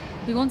hand,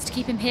 we wanted to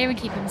keep him here and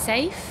keep him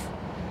safe,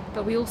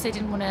 but we also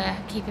didn't want to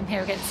keep him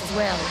here against his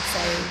will,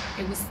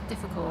 so it was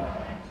difficult.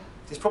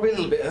 It's probably a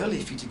little bit early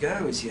for you to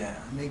go as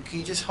yet. I mean, can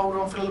you just hold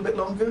on for a little bit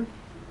longer?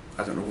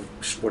 I don't know,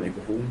 just want to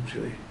go home,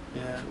 really.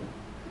 Yeah. So,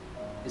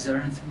 is there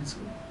anything at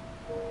all?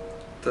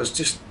 There's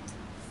just,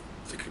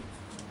 like,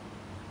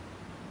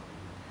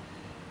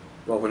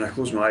 well, when I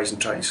close my eyes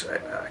and try and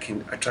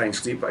I try and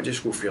sleep, but I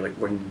just go for like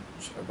one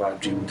sort of bad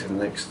dream to the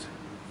next.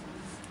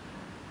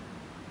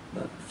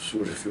 That's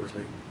what it feels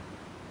like.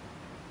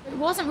 It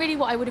wasn't really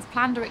what I would have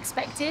planned or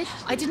expected.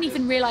 I didn't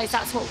even realise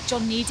that's what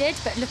John needed,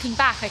 but looking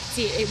back, I could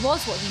see it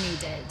was what he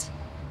needed.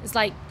 It's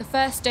like the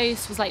first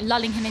dose was like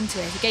lulling him into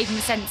it. It gave him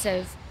a sense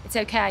of, it's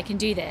okay, I can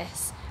do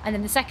this. And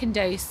then the second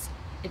dose,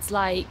 it's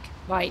like,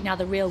 right, now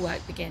the real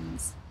work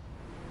begins.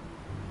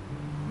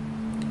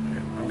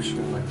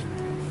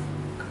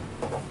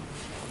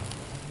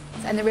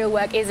 And the real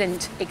work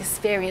isn't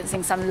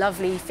experiencing some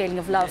lovely feeling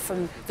of love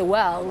from the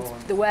world.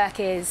 The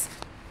work is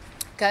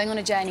going on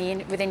a journey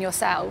within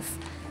yourself,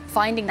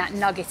 finding that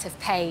nugget of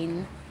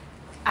pain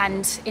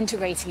and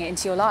integrating it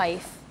into your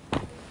life.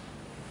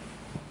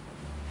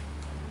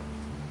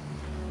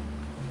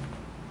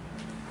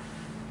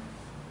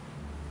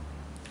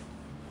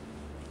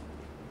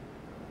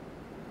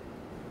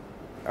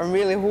 I'm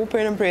really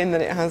hoping and praying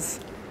that it has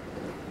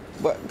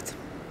worked.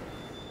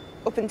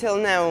 Up until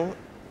now,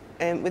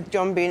 with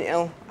John being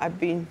ill, I've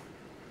been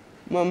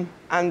mum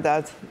and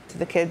dad to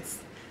the kids.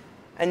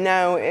 And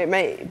now it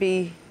might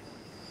be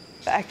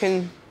that I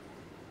can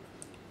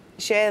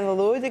share the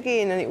load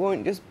again, and it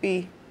won't just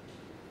be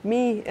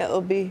me,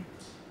 it'll be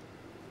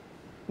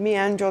me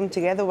and John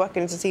together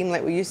working as a team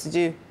like we used to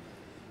do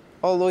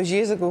all those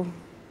years ago.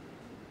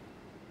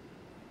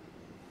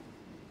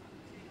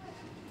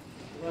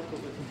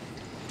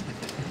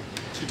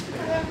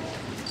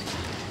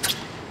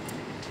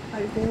 How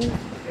you doing?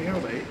 Yeah,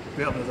 all right.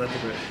 Better than I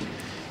did about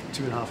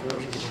 2.5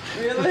 hours ago.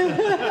 Really?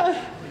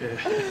 Yeah.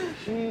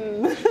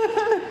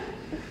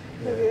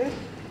 Okay.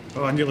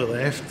 Oh, I nearly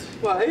left.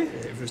 Why?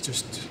 It was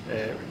just,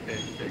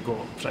 it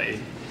got pretty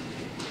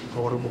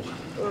horrible.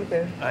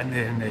 Okay. And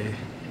then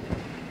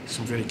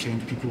some very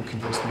kind people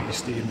convinced me to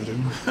stay in the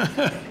room.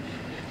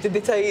 Did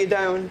they tie you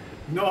down?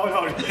 No,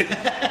 not really.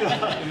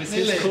 It was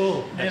Nearly. his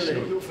call.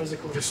 Nearly. No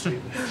physical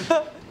restraint.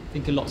 I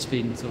think a lot's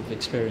been sort of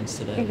experienced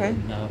today. Okay.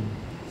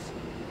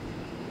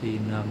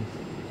 And,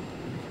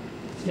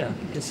 yeah,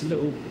 I guess a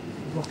little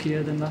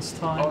rockier than last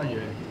time. Oh, yeah.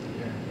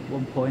 At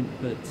one point,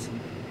 but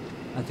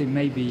I think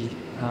maybe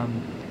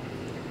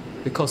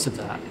because of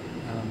that,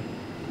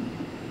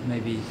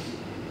 maybe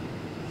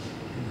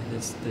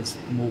there's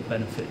more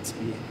benefit to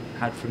be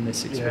had from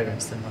this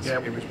experience than last. Yeah,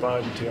 it was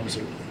bad in terms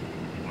of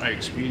what I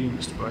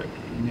experienced, but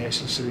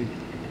necessary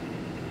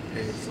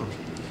for...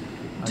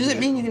 Does it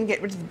mean you can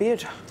get rid of the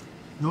beard?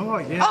 No,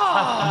 yeah.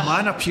 Oh! A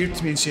man appeared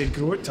to me and said,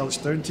 grow it till it's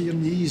down to your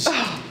knees.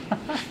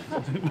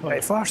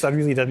 At first, I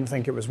really didn't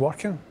think it was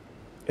working.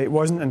 It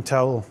wasn't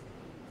until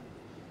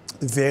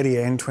the very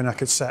end when I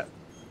could sit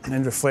and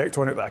then reflect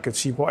on it that I could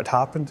see what had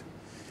happened.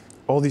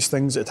 All these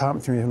things that had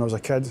happened to me when I was a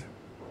kid,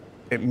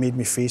 it made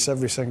me face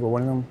every single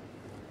one of them.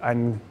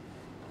 And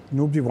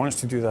nobody wants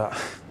to do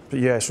that. But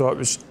yeah, so it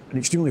was an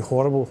extremely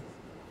horrible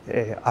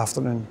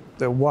afternoon,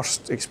 the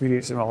worst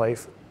experience in my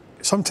life.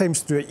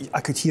 Sometimes through it,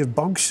 I could hear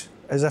bugs,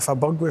 as if a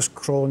bug was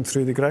crawling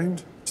through the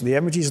ground. So the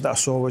images that I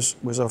saw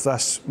was of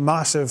this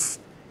massive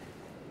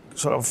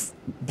sort of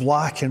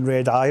black and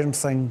red iron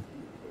thing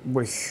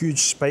with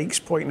huge spikes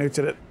pointing out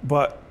at it.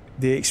 But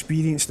the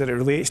experience that it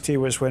relates to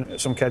was when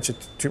some kids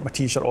had took my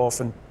t-shirt off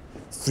and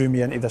threw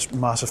me into this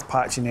massive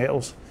patch of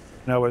nettles.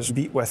 And I was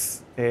beat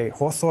with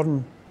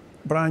hawthorn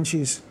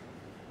branches.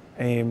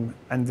 And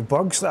the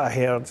bugs that I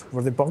heard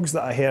were the bugs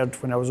that I heard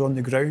when I was on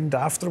the ground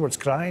afterwards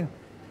crying.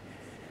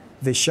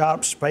 The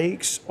sharp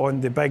spikes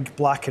on the big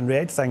black and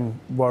red thing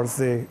were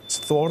the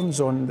thorns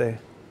on the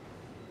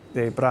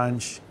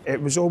branch. It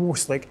was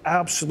almost like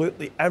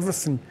absolutely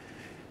everything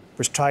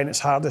was trying its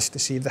hardest to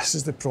say, this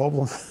is the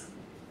problem.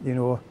 You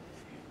know,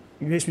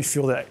 it makes me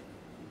feel that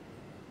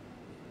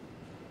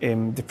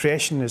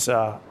depression is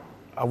a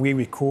way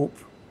we cope.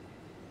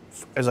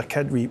 As a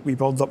kid, we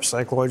build up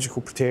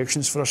psychological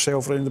protections for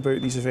ourselves around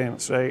about these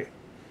events, right?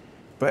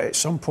 But at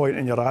some point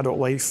in your adult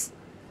life,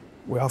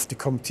 we have to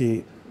come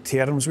to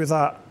terms with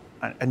that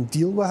and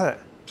deal with it.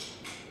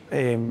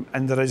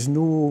 And there is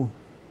no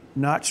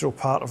natural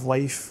part of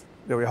life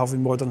that we have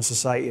in modern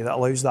society that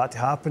allows that to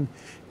happen.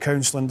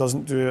 Counselling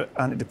doesn't do it,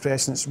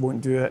 antidepressants won't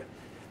do it.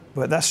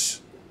 But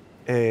this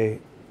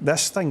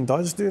thing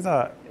does do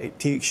that. It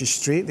takes you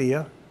straight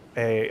there.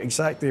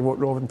 Exactly what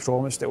Robin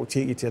promised, it will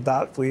take you to a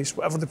dark place.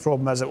 Whatever the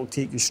problem is, it will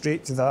take you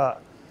straight to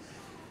that.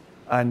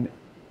 And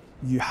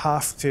you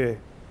have to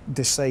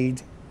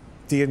decide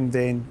there and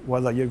then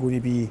whether you're going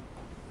to be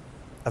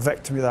a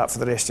victim of that for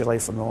the rest of your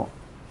life or not.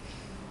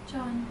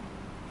 John.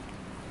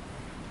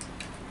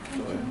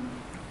 How are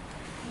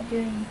you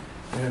doing?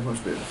 Yeah,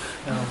 much better.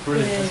 Oh,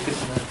 brilliant. That's good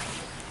to know.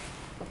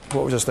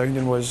 What was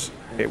astounding was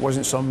it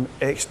wasn't some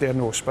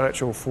external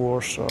spiritual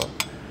force or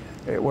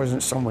it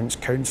wasn't someone's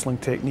counselling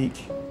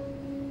technique.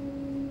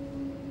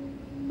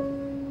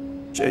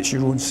 It's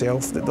your own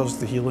self that does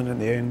the healing in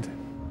the end.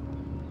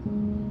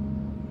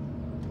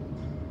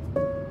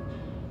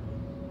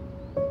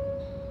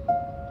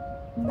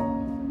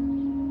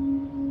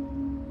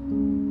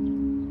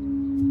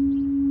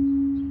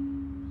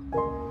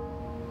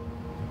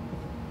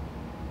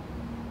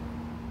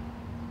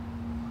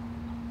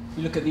 If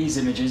you look at these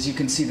images, you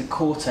can see the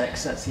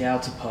cortex, that's the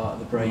outer part of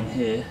the brain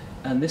here,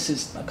 and this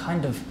is a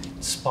kind of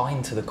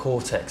spine to the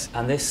cortex,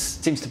 and this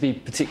seems to be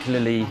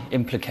particularly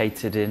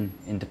implicated in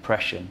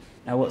depression.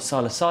 Now what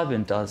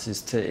psilocybin does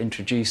is to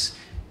introduce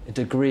a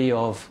degree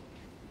of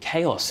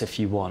chaos, if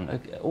you want,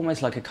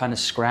 almost like a kind of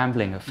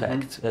scrambling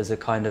effect. Mm-hmm. There's a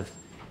kind of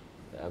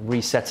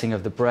resetting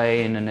of the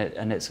brain, and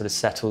it sort of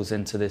settles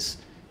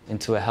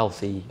into a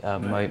healthy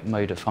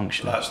mode of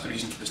function. That's the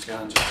reason for the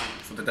scans,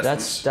 for the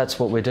difference. That's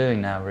what we're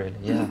doing now, really,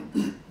 yeah.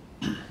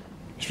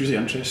 It's really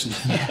interesting.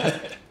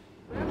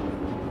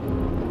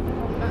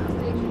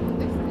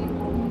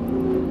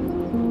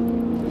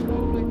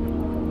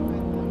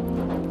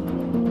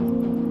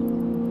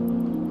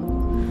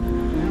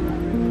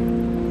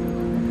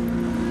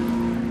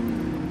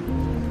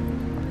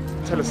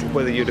 Tell us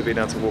whether you'd have been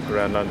able to walk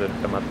around London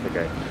a month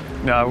ago.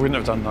 No, I wouldn't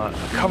have done that.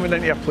 Coming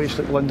into a place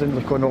like London,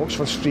 like on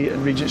Oxford Street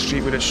and Regent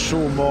Street, where it's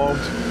so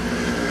mobbed,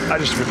 I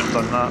just wouldn't have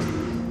done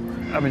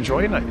that. I'm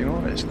enjoying it, you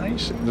know, it's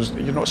nice.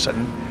 You're not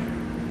sitting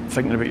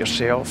thinking about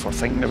yourself or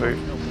thinking about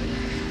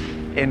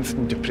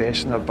anything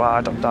depressing or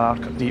bad or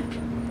dark or deep.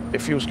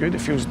 It feels good,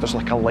 there's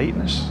like a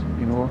lightness,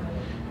 you know.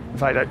 In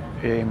fact,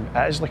 it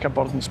is like a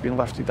burden's been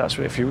lifted, that's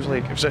what it feels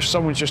like. It's as if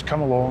someone's just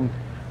come along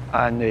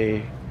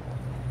and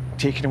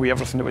taken away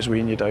everything that was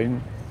weighing you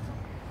down.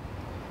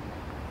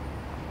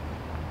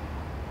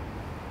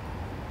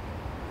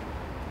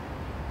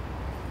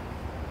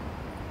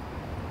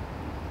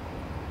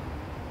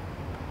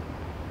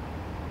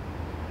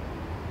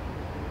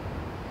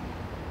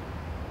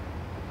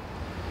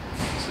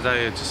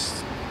 Today I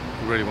just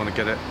really want to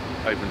get it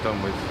over and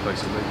done with,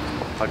 basically.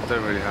 I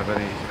don't really have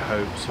any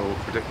hopes or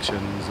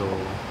predictions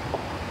or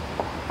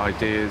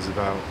ideas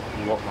about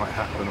what might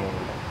happen or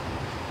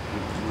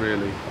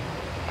really.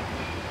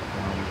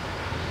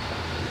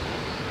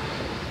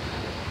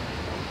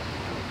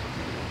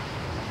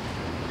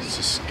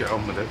 Just get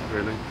on with it,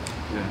 really.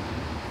 Yeah.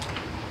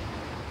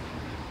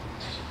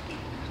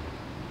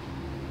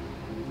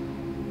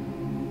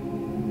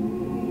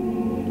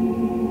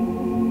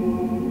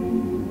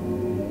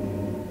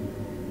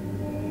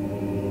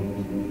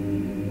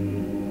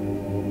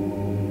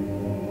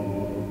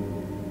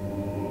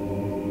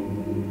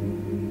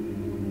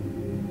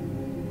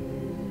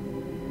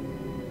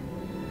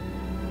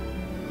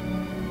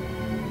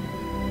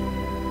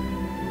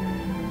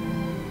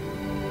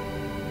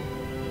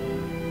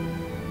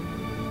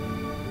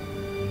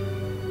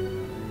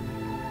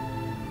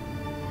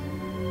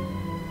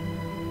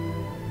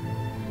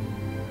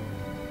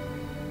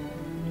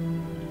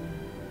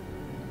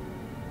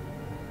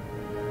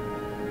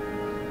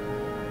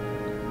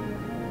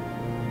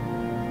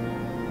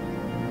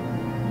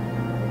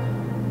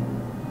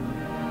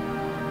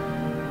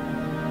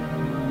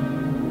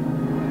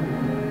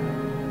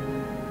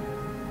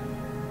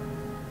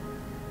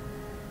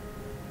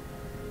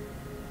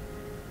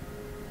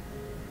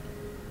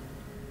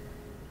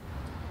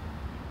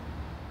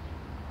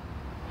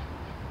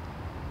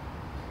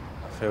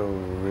 I feel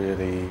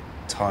really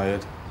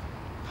tired,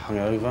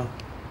 hungover,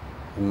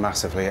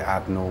 massively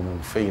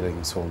abnormal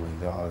feelings for me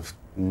that I'm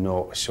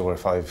not sure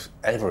if I've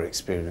ever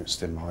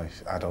experienced in my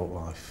adult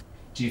life.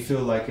 Do you feel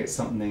like it's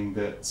something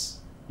that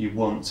you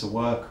want to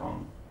work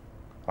on?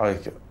 I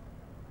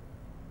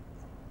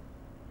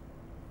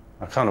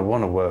kind of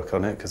want to work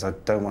on it because I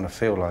don't want to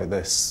feel like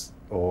this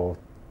or,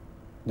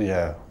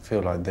 yeah,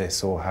 feel like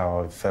this or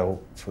how I've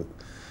felt for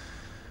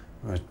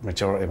the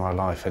majority of my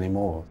life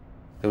anymore.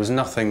 There was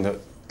nothing that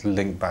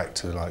linked back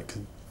to like,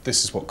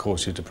 this is what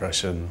caused your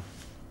depression,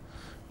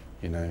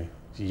 you know,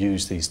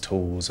 use these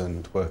tools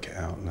and work it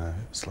out. No,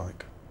 it's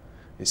like,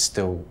 it's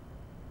still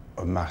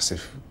a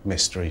massive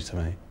mystery to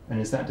me. And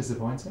is that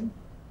disappointing?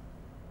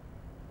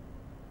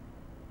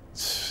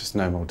 It's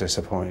no more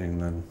disappointing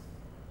than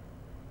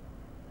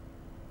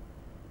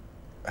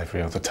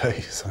every other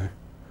day, so,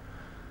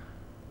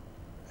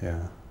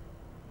 yeah.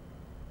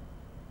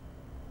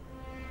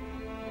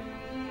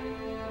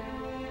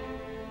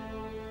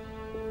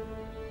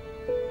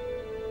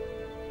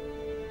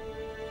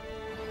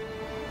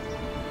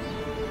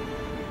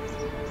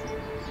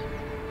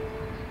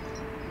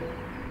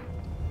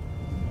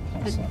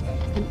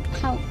 And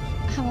how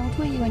old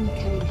were you when you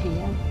came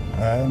here?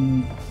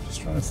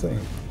 Just trying to think.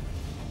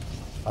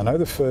 I know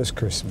the first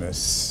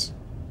Christmas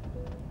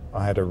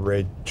I had a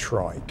red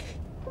trike.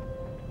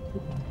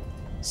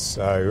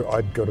 So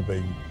I'd got to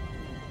be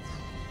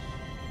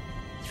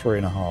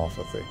 3.5,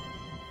 I think.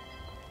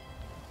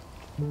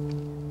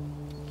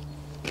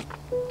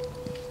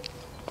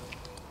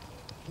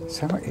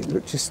 So it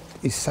looked just,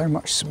 it's so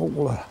much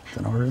smaller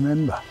than I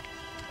remember.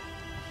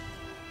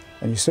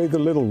 And you see the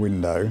little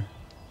window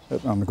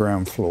on the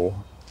ground floor.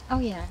 Oh,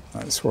 yeah.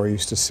 That's where I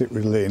used to sit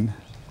with Lynn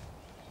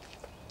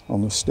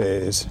on the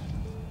stairs,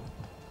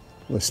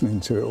 listening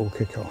to it all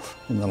kick off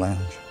in the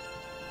lounge.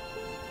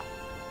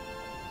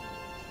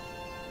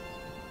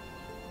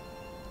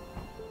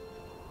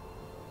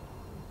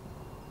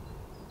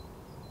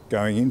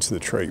 Going into the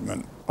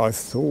treatment, I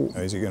thought,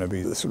 is it going to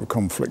be the sort of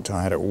conflict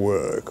I had at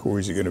work, or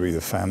is it going to be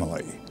the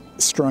family?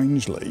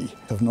 Strangely,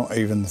 I've not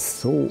even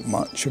thought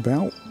much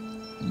about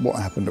what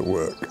happened at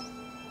work.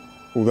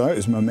 Although it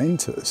was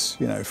momentous,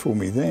 you know, for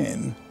me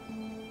then,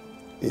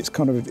 it's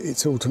kind of,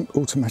 it's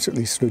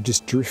automatically sort of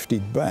just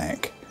drifted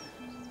back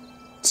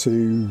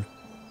to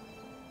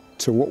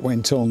what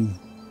went on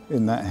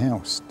in that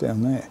house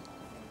down there.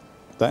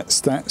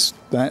 That's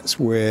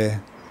where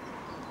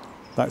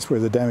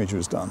the damage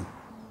was done.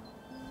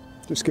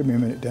 Just give me a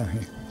minute down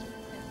here.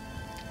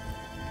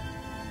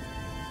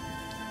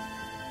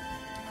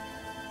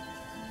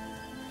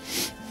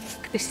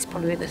 This is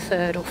probably the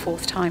 3rd or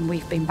 4th time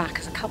we've been back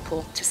as a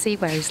couple to see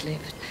where he's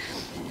lived.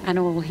 And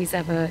all he's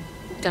ever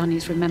done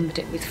is remembered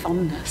it with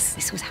fondness.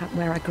 This was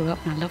where I grew up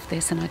and I loved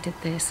this and I did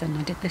this and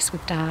I did this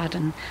with Dad.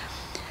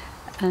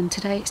 And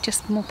today it's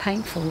just more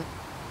painful.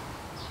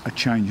 A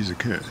change has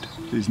occurred.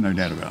 There's no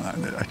doubt about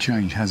that. A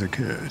change has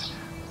occurred.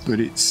 But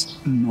it's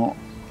not,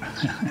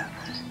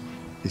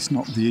 it's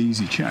not the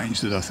easy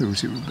change that I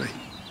thought it would be.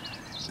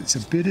 It's a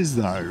bit as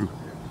though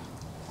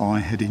I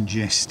had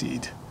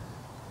ingested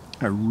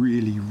a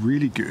really,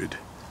 really good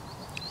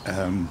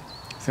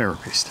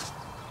therapist.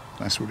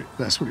 That's what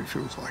it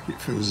feels like. It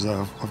feels as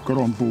though I've got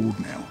on board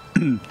now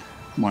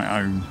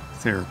my own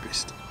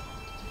therapist.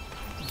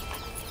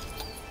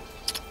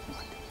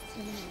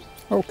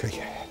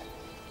 Okay.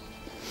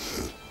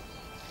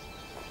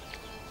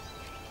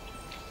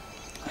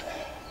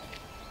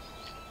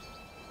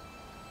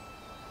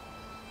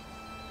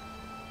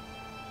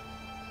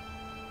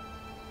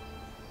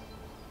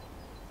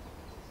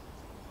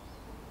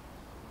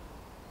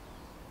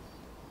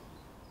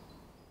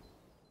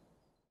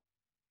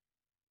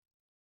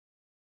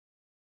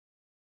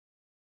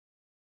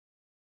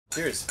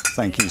 Cheers.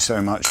 Thank you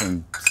so much,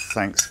 and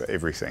thanks for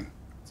everything.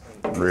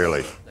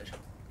 Really.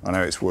 I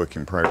know it's work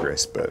in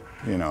progress, but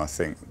you know, I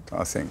think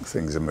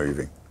things are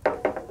moving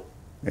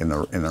in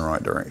the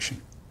right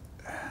direction.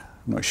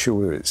 I'm not sure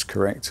whether it's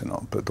correct or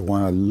not, but the way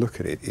I look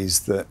at it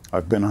is that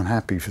I've been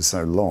unhappy for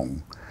so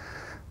long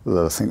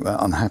that I think that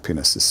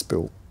unhappiness has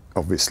spilled,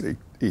 obviously,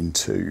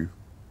 into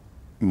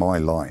my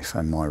life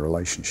and my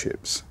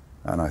relationships.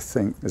 And I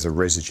think there's a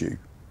residue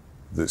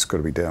that's got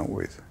to be dealt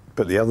with.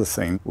 But the other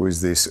thing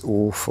was this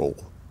awful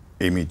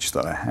image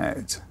that I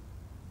had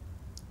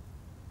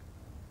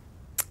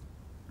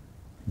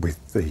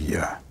with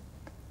the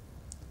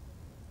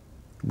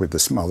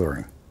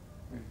smothering.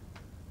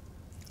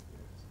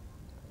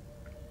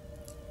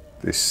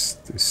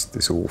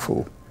 This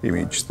awful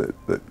image that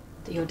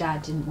your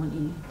dad didn't want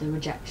you, the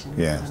rejection.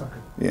 Yeah,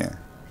 yeah.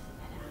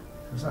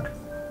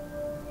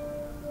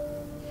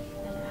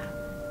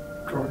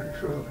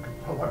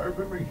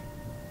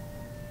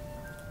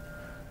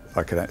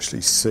 I could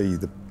actually see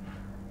the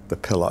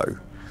pillow,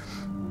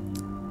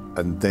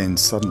 and then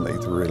suddenly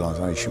the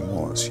realisation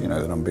was, you know,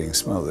 that I'm being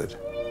smothered.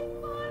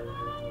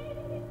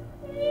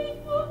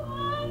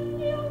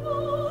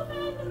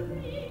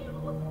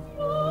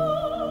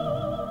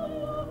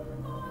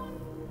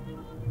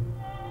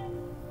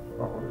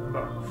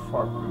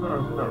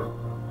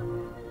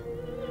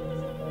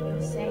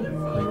 You're safe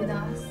here with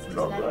us. Just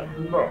let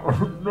it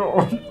happen. No.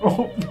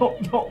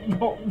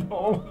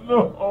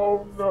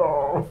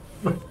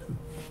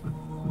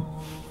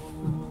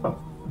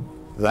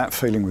 That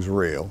feeling was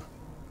real.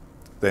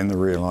 Then the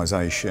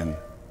realisation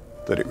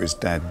that it was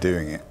Dad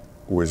doing it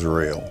was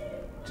real.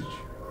 Did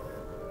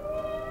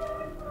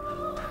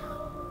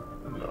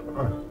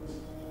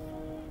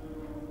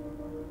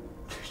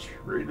you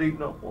really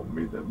not want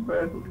me that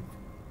badly?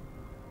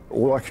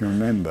 All I can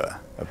remember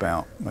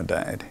about my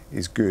dad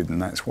is good,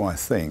 and that's why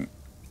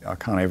I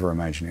can't ever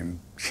imagine him,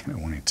 you know,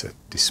 wanting to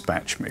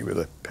dispatch me with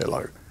a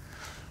pillow.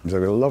 So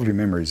I've got lovely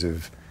memories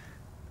of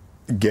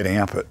getting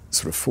up at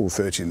sort of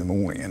 4:30 in the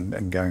morning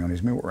and going on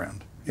his milk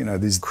round. You know,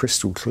 there's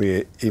crystal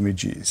clear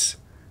images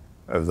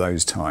of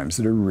those times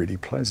that are really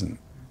pleasant.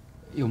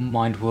 Your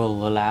mind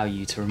will allow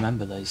you to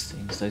remember those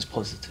things, those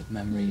positive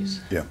memories.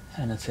 Yeah.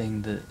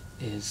 Anything that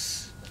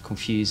is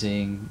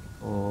confusing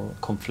or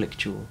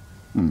conflictual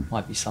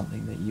might be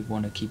something that you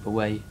want to keep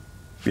away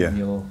from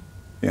your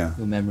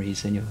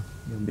memories and your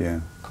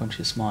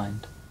conscious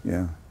mind.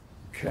 Yeah.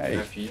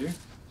 Okay. For you?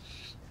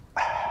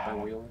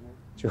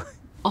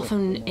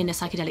 Often in a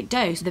psychedelic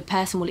dose, the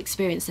person will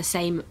experience the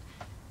same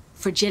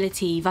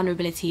fragility,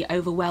 vulnerability,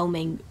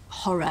 overwhelming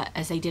horror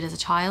as they did as a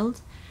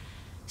child.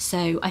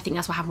 So I think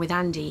that's what happened with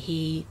Andy.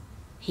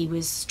 He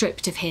was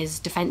stripped of his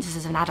defences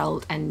as an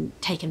adult and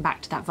taken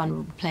back to that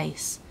vulnerable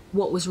place.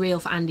 What was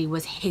real for Andy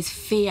was his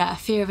fear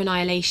of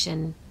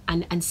annihilation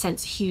and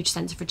huge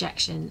sense of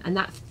rejection. And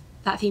that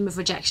theme of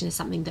rejection is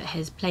something that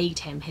has plagued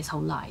him his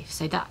whole life.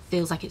 So that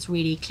feels like it's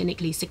really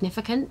clinically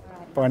significant.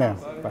 Bye now.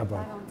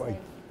 Bye-bye. Bye.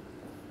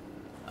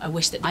 I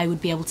wish that I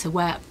would be able to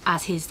work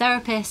as his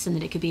therapist and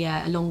that it could be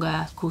a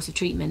longer course of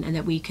treatment and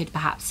that we could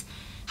perhaps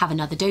have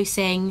another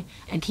dosing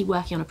and keep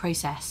working on a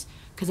process,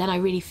 because then I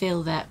really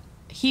feel that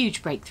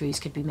huge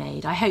breakthroughs could be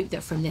made. I hope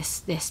that from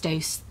this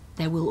dose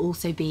there will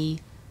also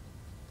be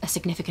a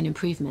significant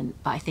improvement,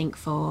 but I think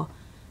for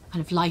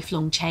kind of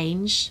lifelong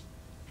change,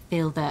 I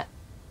feel that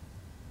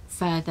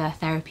further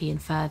therapy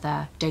and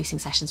further dosing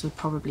sessions would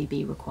probably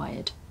be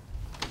required.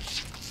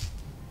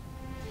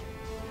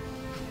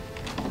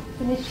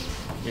 Finished?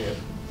 Yeah.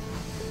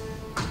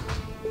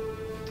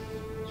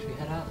 Should we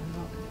head out and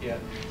knock? Yeah.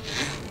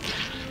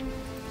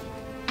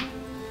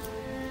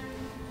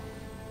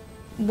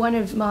 One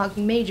of Mark's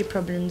major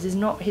problems is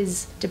not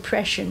his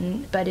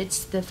depression, but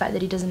it's the fact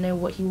that he doesn't know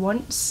what he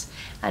wants,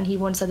 and he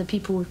wants other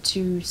people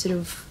to sort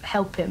of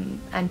help him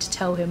and to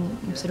tell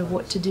him sort of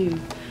what to do.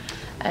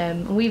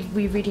 We've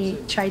really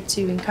tried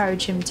to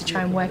encourage him to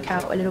try and work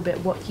out a little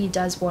bit what he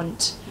does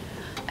want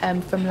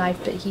from life,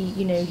 but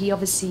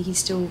he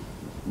still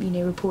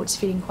reports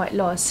feeling quite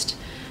lost,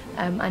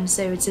 and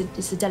so it's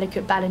a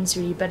delicate balance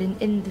really. But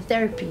in the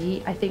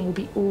therapy, I think will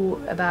be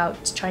all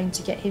about trying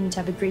to get him to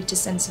have a greater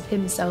sense of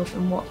himself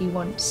and what he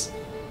wants.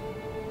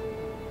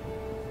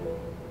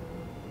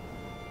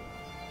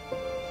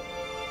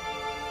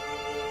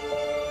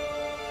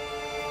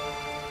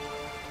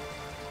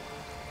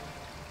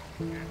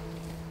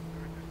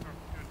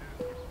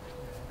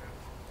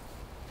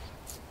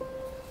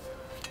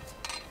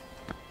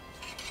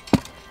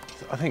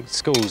 I think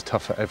school's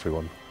tough for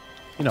everyone.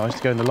 You know, I used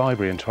to go in the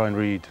library and try and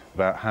read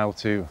about how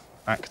to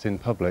act in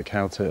public,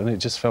 and it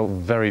just felt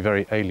very,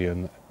 very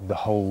alien, the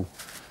whole,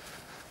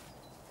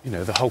 you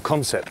know, the whole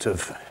concept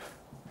of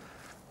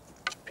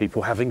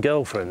people having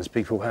girlfriends,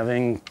 people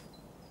having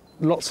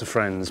lots of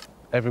friends.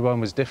 Everyone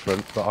was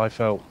different, but I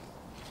felt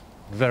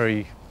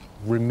very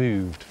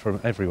removed from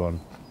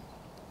everyone.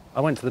 I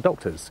went to the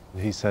doctors.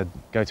 He said,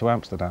 go to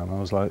Amsterdam. I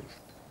was like,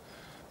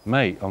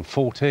 mate, I'm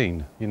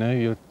 14, you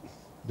know,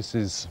 this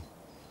is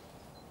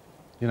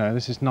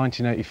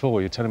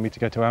 1984, you're telling me to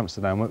go to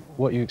Amsterdam.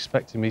 What are you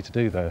expecting me to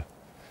do there?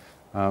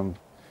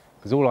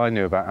 Because all I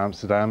knew about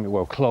Amsterdam,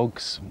 well,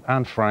 clogs,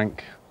 Anne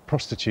Frank,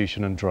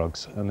 prostitution and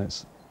drugs. And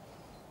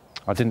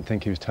I didn't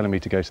think he was telling me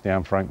to go to the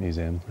Anne Frank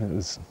Museum.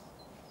 And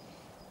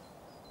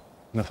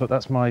I thought,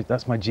 that's my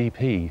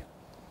GP.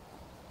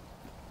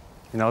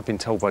 You know, I've been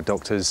told by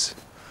doctors,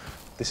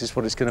 this is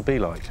what it's going to be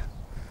like.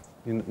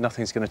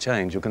 Nothing's going to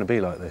change, you're going to be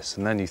like this.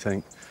 And then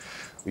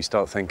we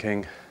start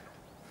thinking,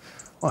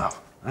 well,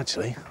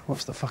 actually,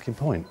 what's the fucking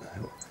point,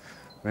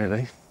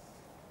 really?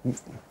 You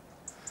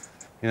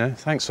know,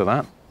 thanks for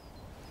that.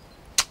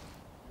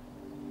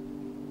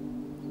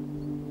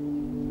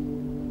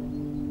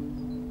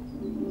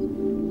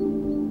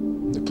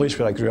 The place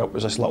where I grew up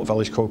was this little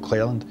village called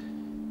Clareland.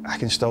 I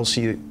can still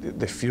see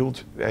the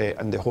field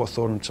and the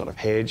hawthorn sort of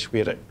hedge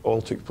where it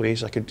all took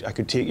place. I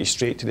could take you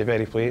straight to the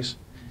very place.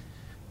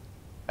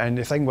 And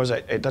the thing was,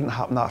 it didn't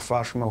happen that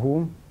far from my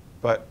home,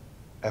 but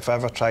if I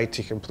ever tried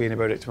to complain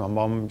about it to my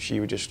mum, she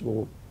would just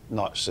go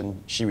nuts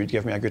and she would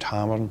give me a good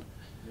hammering.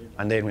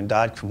 And then when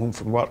Dad came home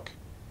from work,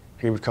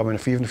 he would come in,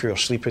 even if you were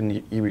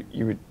sleeping, you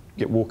would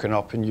get woken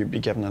up and you'd be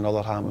given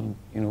another hammering,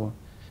 you know.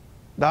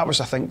 That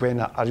was, I think, when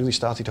I really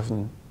started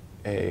having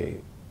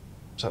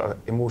sort of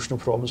emotional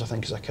problems, I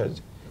think, as a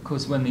kid. Of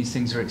course, when these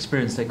things are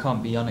experienced, they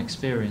can't be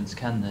unexperienced,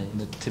 can they?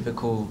 The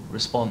typical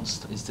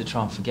response is to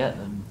try and forget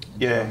them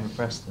and try and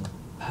repress them.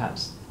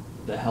 Perhaps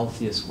the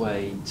healthiest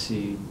way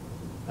to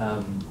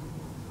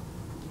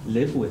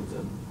live with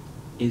them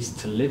is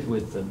to live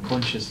with them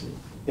consciously.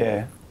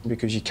 Yeah,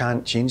 because you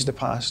can't change the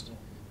past.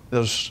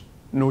 There's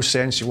no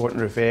sense of wanting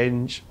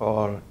revenge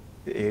or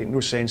no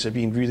sense of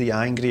being really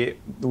angry at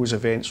those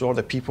events or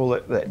the people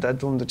that did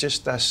them. There's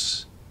just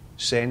this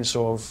sense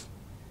of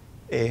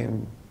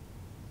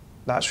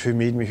that's who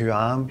made me who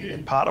I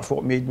am, part of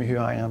what made me who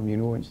I am, you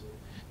know. It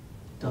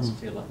does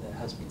feel like there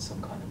has been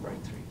some kind of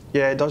breakthrough.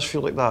 Yeah, it does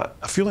feel like that.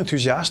 I feel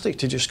enthusiastic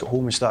to just get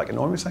home and start getting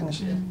on with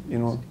things, you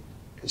know.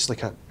 It's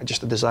like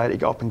just a desire to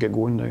get up and get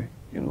going now,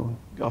 you know,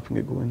 get up and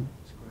get going.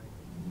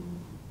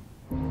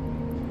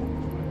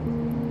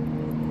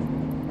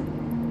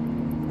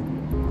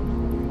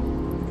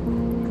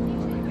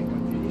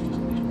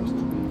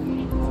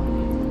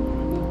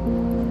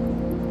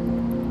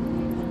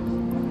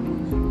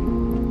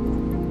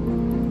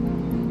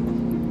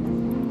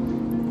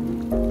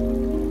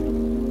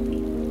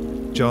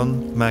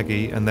 John,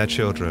 Maggie and their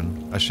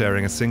children are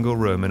sharing a single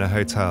room in a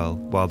hotel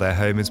while their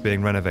home is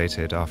being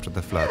renovated after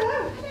the flood.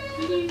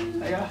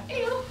 Hiya.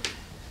 Neil,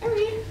 how are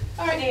you?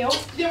 All right, Neil.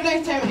 Did you have a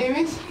nice time at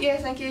Amy's?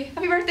 Yes, thank you.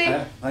 Happy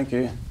birthday. Thank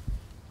you.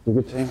 A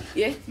good time.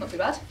 Yeah, not too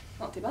bad.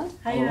 Not too bad.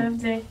 How are you Oh.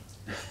 today?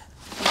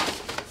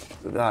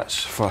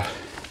 That's for...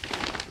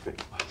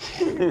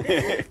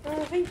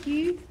 Oh, thank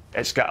you.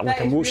 It's got like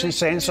a motion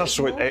sensor,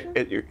 so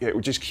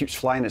it just keeps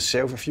flying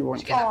itself if you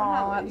want.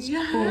 Oh, that's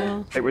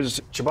cool. It was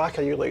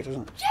Chewbacca you liked,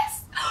 wasn't it?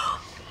 Yes!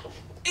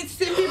 It's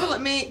the same people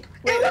that make...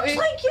 It looks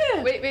like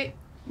you! Wait.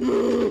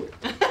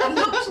 It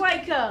looks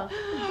like her.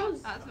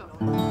 That's not...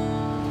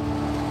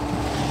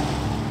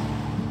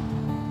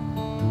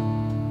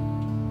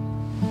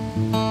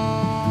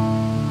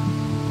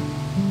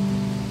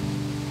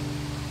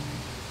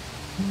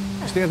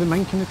 Is there the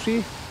mink in the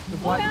tree? The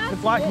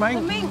black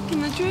mink? The mink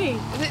in the tree.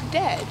 Is it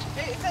dead?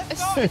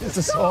 It's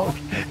a sock.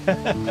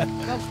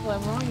 That's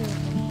clever,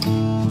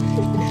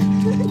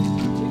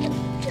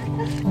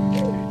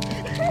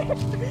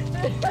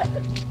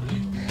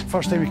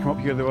 First time we came up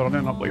here, they were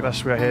running up like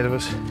this way ahead of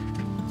us.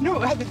 No,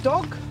 we had the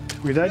dog.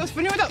 We did? It was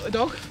funny without the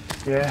dog.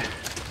 Yeah.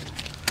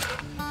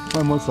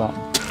 When was that?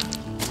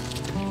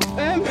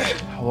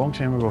 A long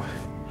time ago.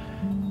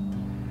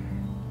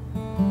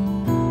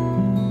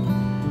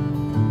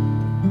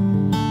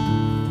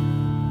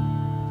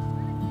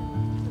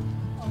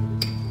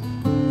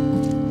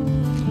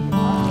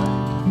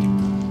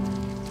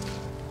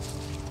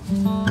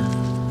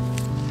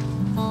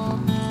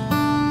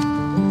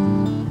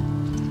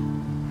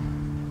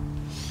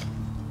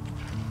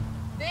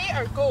 They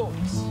are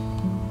goats.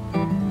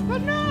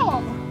 But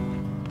no!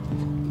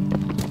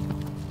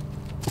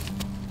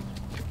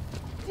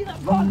 See that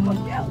frog got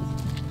killed?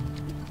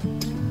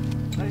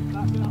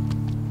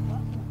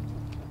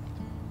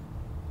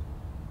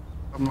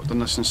 I've not done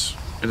this since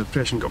the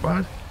depression got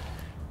bad.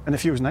 And it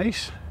feels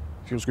nice.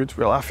 It feels good.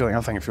 Well, I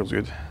think it feels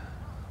good.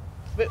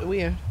 It's a bit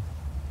weird.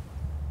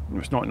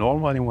 It's not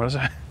normal anymore, is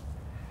it?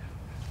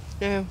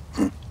 No.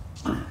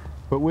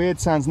 But weird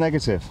sounds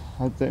negative.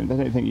 I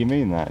don't think you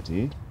mean that, do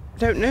you? I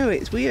don't know,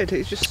 it's weird.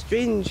 It's just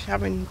strange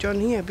having John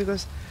here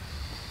because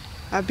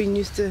I've been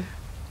used to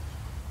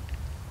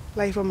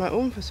life on my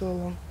own for so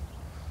long.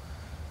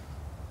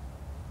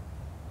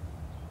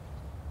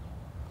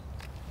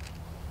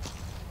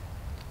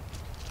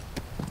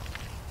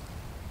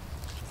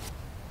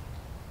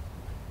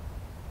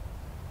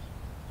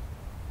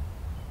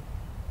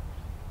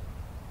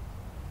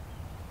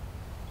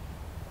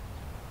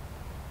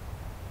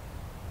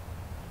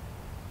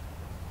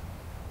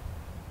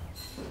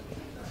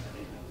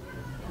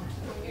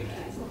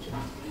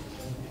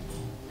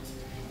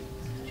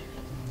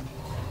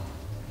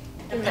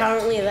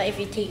 Apparently that if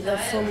you take the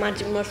full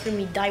magic mushroom,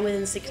 you die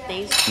within 6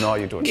 days. No,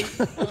 you don't. That's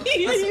what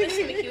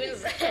McEwen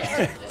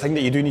said. The thing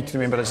that you do need to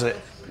remember is that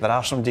there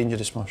are some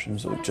dangerous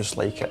mushrooms that look just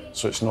like it,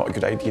 so it's not a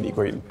good idea to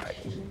go out and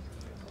pick them.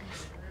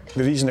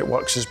 The reason it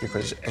works is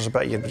because there's a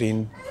bit of your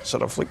brain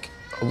sort of like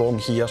along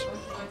here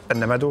in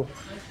the middle,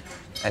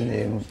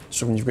 and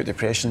so when you've got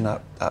depression,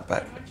 that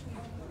bit,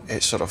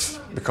 it sort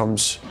of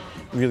becomes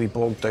really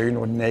bogged down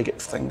on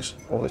negative things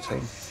all the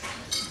time.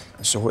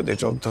 And so what the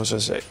drug does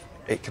is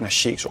it kind of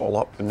shakes it all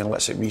up and then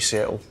lets it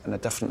resettle in a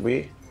different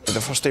way.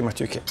 The first time I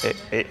took it,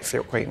 it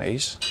felt quite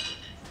nice.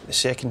 The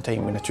second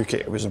time when I took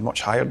it, it was a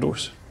much higher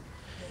dose,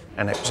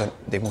 and it was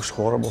the most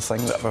horrible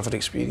thing that I've ever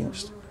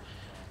experienced.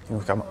 You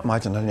know,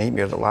 imagine a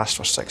nightmare that lasts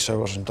for 6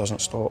 hours and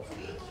doesn't stop.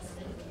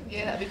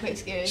 Yeah, that'd be quite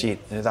scary. See,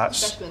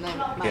 that's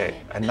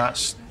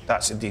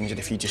the danger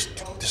if you just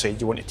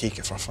decide you want to take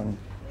it for fun.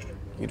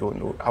 You don't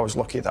know. I was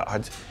lucky that I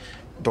had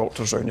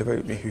doctors round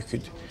about me who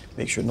could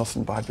make sure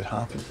nothing bad would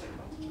happen.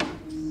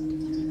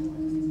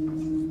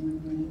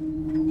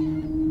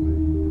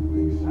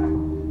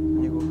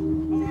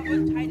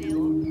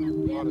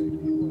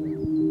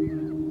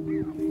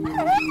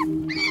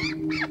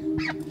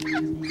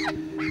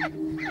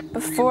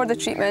 Before the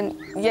treatment,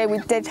 yeah, we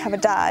did have a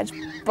dad,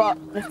 but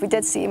if we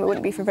did see him, it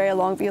wouldn't be for very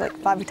long. It'd be like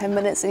 5 or 10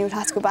 minutes, and he would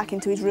have to go back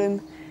into his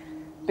room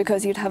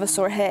because he'd have a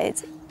sore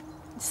head.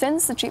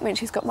 Since the treatment,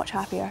 she's got much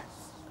happier.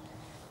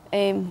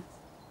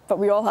 But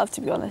we all have,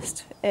 to be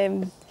honest.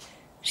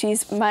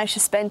 She's managed to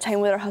spend time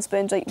with her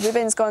husband. Like,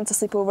 Ruben's gone to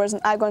sleepovers,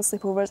 and I've gone to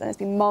sleepovers, and it's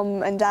been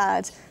mum and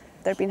dad.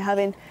 They've been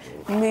having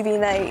movie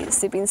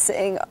nights, they've been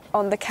sitting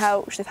on the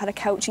couch, they've had a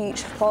couch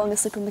each, falling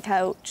asleep on the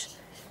couch,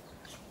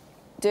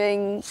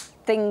 doing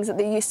things that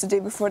they used to do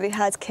before they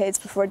had kids,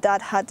 before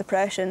Dad had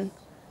depression.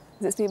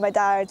 It's been my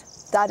dad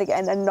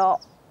again, and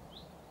not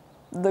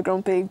the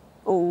grumpy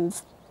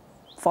old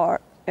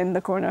fart in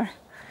the corner.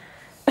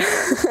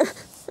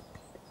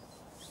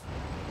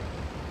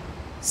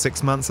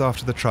 6 months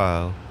after the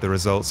trial, the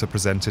results are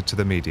presented to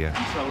the media.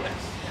 Control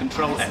S,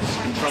 Control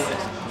S, Control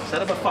S.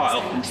 Set up a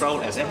file,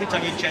 Control S. Every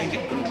time you change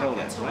it, Control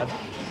S, right?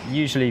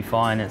 Usually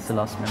fine, it's the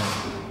last minute.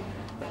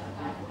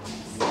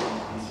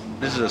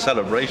 This is a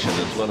celebration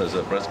as well as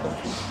a press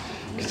conference,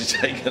 because it's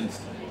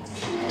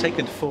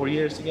taken 4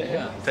 years to get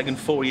here. It's taken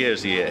 4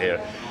 years to get here,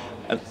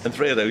 and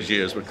 3 of those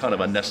years were kind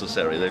of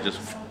unnecessary. They're just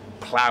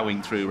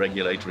ploughing through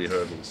regulatory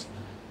hurdles.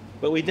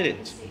 But we did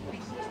it.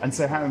 And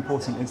so how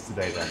important is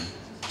today then?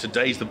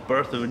 Today's the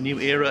birth of a new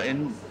era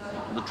in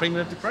the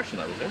treatment of depression,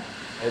 I would say.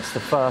 It's the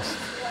first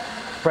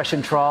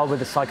depression trial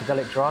with a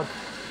psychedelic drug,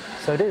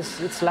 so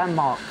it's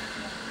landmark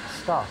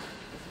stuff.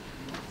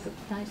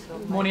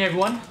 Morning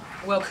everyone,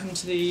 welcome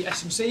to the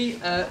SMC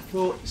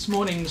for this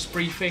morning's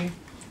briefing.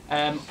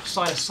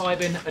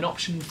 Psilocybin, an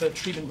option for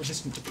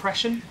treatment-resistant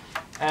depression,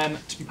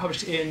 to be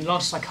published in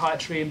Lancet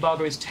Psychiatry.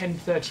 Embargo is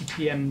 10:30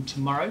 p.m.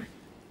 tomorrow.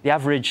 The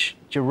average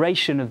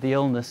duration of the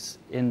illness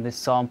in this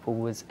sample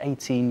was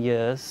 18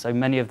 years, so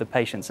many of the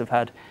patients have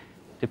had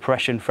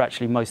depression for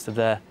actually most of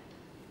their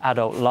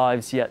adult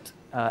lives, yet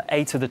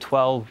 8 of the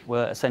 12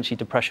 were essentially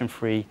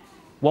depression-free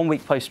 1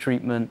 week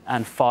post-treatment,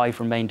 and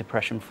 5 remain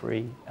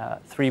depression-free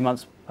 3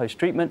 months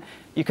post-treatment.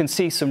 You can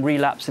see some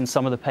relapse in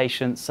some of the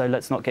patients, so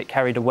let's not get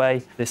carried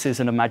away. This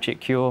isn't a magic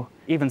cure.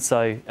 Even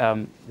so,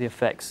 the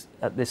effects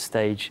at this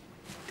stage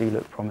do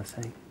look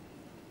promising.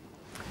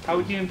 How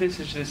would you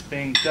envisage this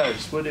being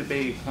dosed? Would it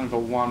be kind of a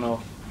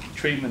one-off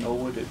treatment, or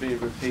would it be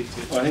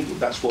repeated? Well, I think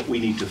that's what we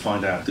need to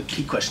find out. The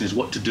key question is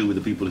what to do with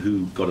the people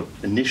who got an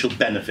initial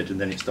benefit and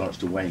then it starts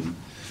to wane.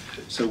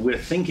 So we're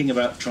thinking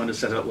about trying to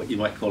set up what you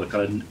might call a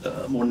kind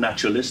of more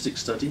naturalistic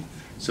study.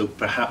 So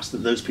perhaps that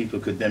those people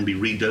could then be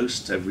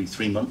redosed every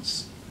 3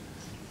 months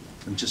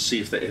and just see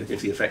if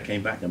the effect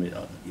came back. I mean,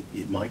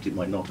 it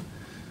might not.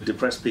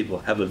 Depressed people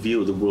have a view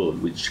of the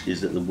world, which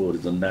is that the world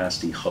is a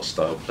nasty,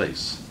 hostile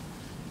place.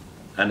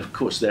 And of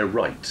course they're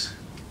right,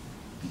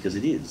 because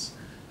it is.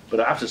 But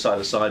after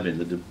psilocybin,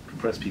 the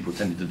depressed people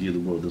tended to view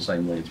the world the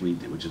same way as we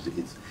do, which is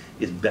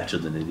it's better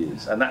than it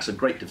is. And that's a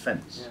great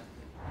defense. Yeah.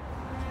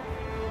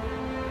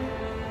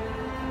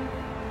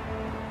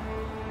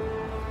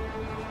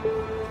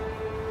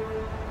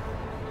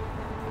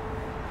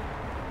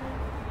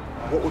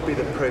 What would be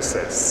the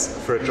process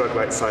for a drug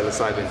like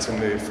psilocybin to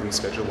move from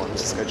Schedule 1 to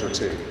Schedule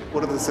 2?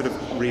 What are the sort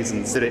of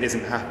reasons that it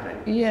isn't happening?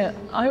 Yeah,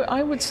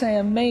 I would say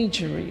a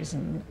major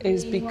reason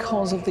is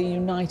because of the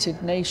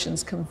United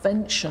Nations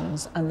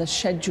conventions and the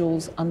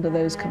schedules under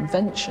those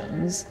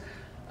conventions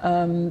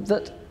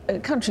that a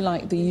country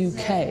like the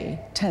UK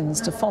tends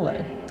to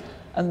follow.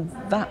 And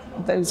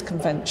those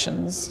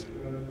conventions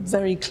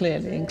very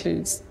clearly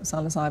includes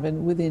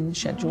psilocybin within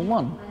Schedule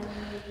 1.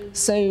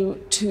 So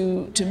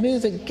to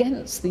move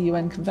against the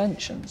UN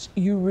conventions,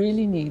 you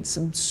really need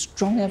some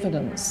strong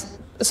evidence.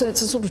 So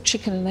it's a sort of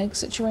chicken and egg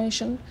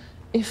situation.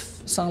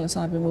 If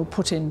psilocybin were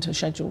put into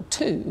Schedule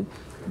 2,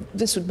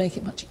 this would make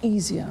it much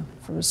easier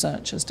for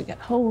researchers to get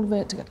hold of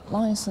it, to get a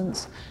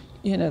license.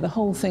 You know, the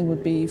whole thing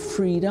would be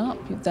freed up.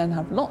 You'd then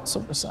have lots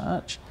of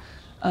research.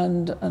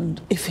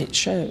 And if it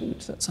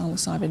showed that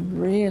psilocybin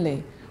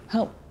really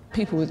helped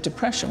people with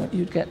depression,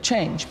 you'd get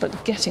change.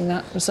 But getting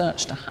that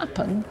research to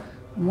happen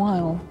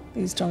while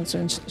these drugs are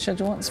in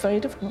Schedule 1 is very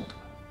difficult.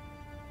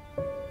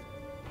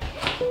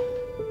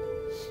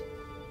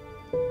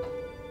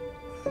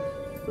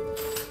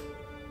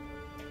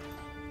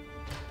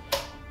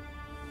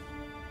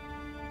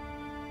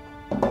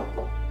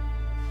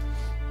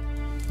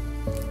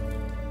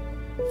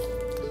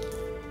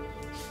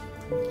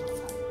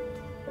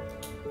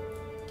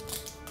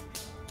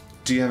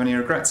 Do you have any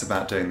regrets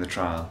about doing the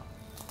trial?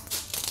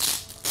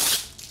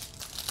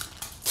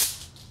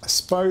 I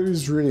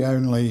suppose really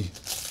only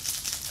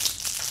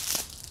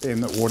in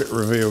that what it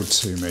revealed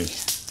to me.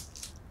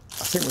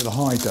 I think with a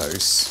high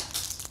dose,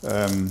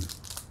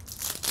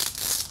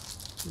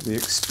 the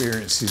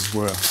experiences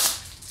were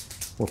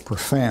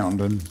profound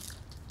and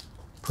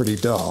pretty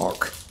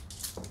dark.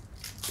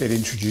 It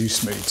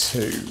introduced me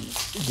to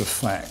the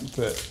fact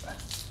that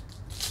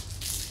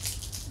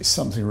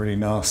something really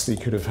nasty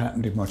could have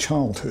happened in my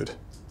childhood.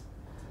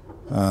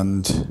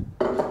 And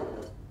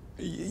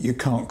you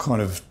can't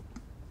kind of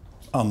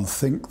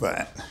unthink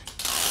that.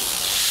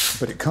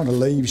 But it kind of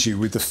leaves you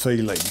with the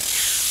feeling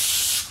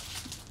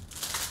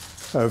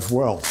of,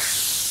 well,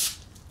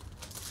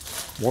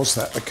 was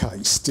that the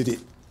case? Did it,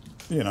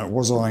 you know,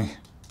 was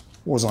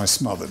I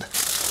smothered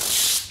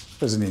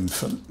as an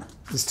infant?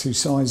 There's two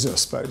sides, I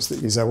suppose,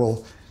 that you say,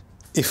 well,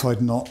 if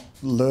I'd not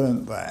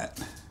learnt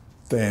that,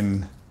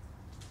 then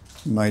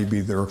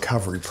maybe the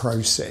recovery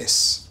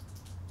process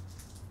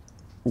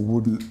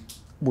wouldn't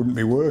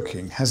be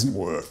working, hasn't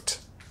worked.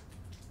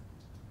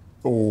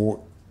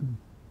 Or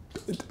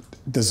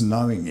does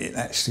knowing it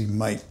actually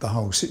make the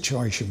whole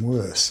situation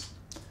worse?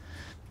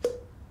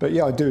 But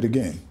yeah, I'd do it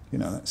again. You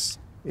know,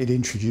 it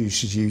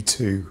introduces you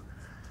to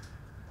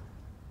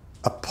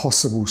a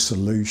possible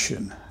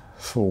solution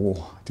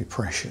for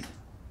depression.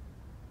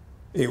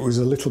 It was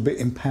a little bit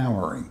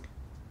empowering.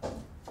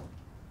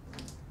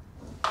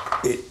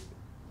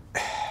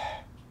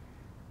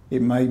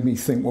 It made me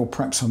think, well,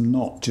 perhaps I'm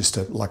not just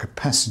like a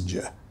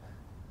passenger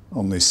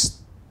on this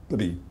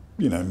bloody,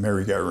 you know,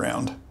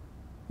 merry-go-round.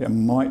 It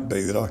might be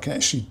that I can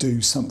actually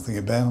do something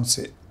about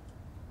it.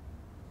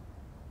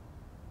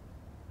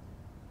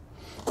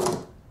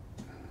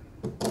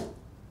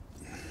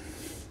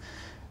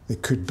 There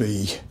could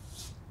be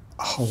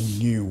a whole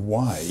new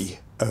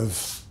way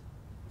of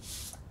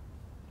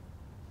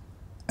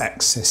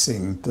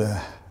accessing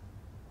the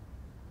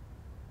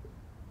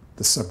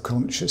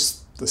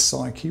subconscious, the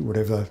psyche,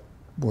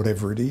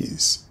 whatever it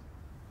is.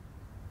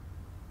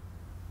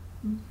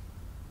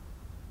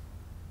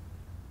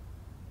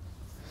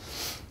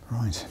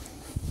 Right.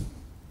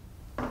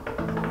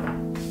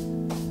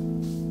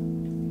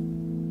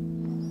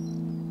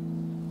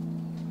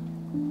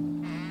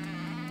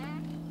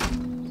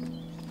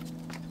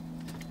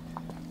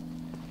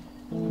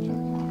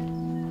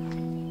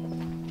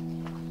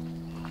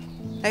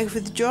 Life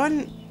with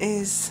John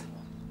is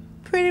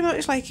pretty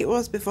much like it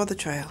was before the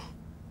trial.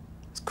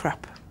 It's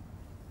crap,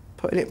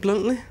 putting it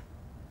bluntly.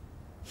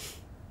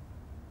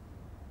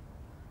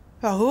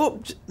 I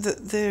hoped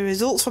that the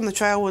results from the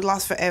trial would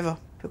last forever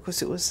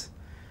because it was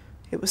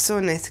so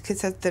nice. The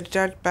kids had their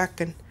dad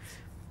back, and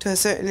to a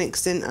certain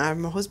extent I had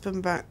my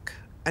husband back,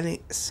 and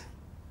it's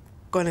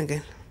gone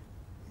again.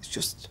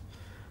 It's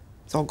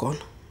all gone.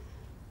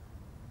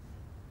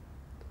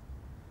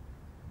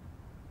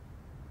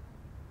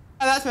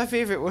 And that's my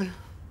favourite one.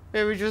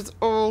 We were just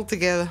all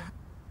together.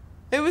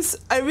 It was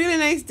a really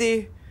nice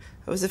day.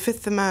 It was the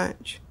 5th of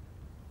March,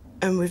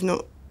 and we've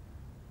not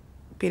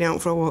been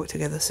out for a walk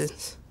together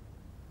since.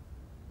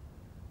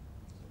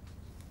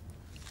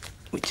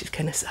 Which is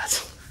kind of sad.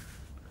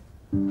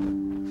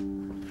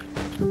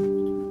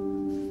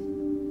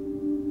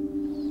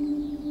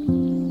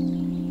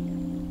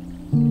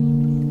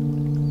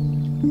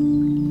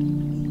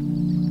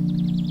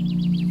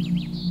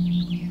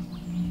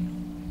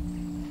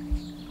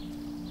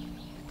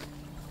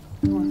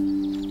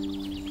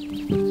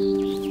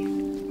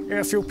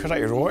 I feel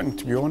pretty rotten,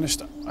 to be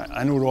honest.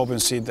 I know Robin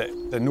said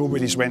that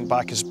nobody's went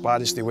back as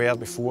bad as they were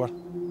before,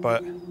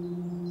 but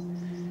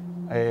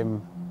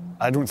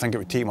I don't think it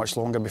would take much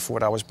longer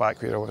before I was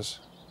back where I was.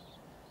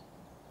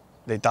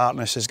 The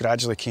darkness has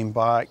gradually came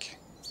back,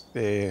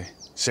 the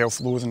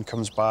self-loathing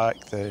comes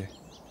back, the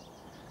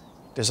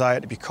desire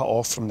to be cut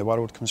off from the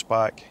world comes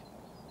back.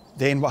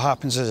 Then what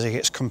happens is it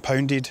gets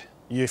compounded.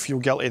 You feel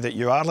guilty that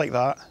you are like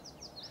that,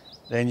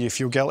 then you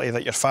feel guilty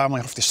that your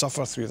family have to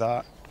suffer through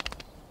that.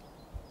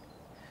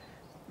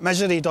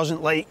 Misery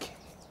doesn't like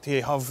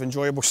to have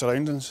enjoyable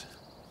surroundings.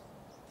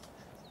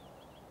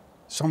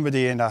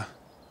 Somebody in the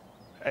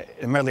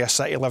middle of a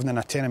city living in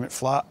a tenement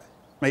flat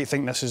might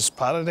think this is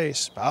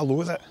paradise, but I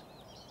loathe it.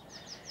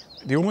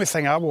 The only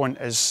thing I want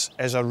is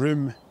a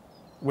room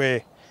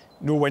with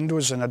no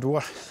windows and a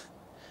door,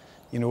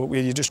 you know,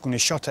 where you're just going to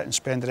shut it and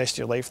spend the rest of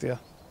your life there.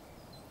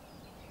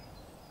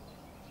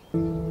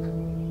 Come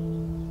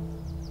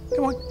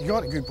on, you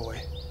got it, good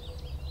boy.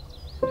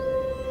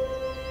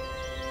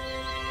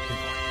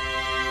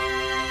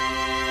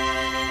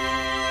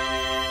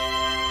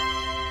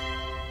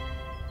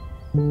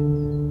 So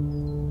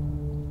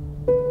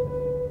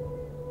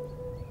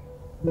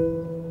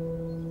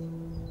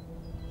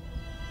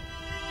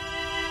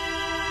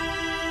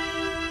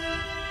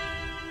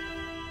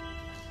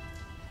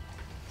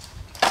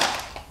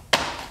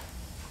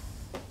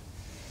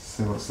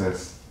what's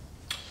this?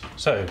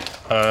 So,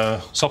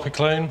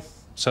 Zopiclone,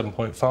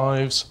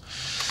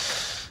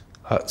 7.5s.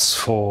 That's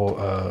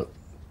for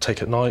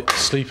take at night,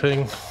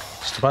 sleeping.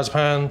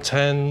 Stabazepam,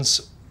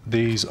 10s.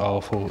 These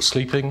are for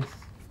sleeping.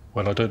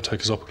 When I don't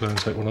take a Zopiclone, I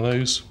take one of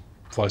those,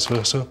 vice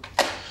versa.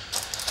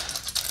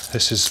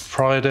 This is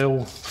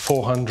Priadil,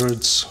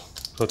 400s.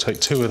 I'll take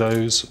 2 of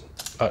those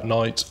at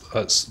night.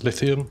 That's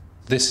lithium.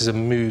 This is a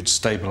mood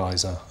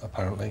stabiliser,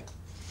 apparently.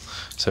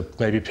 So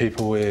maybe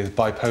people with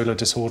bipolar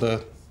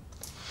disorder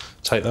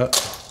take that.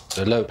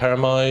 The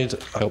loperamide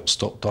helps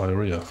stop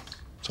diarrhoea.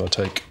 So I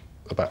take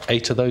about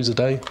 8 of those a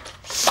day.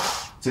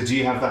 So do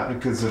you have that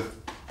because of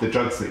the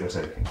drugs that you're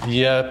taking?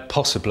 Yeah,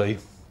 possibly.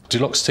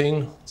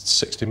 Duloxetine,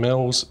 60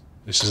 mils.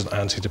 This is an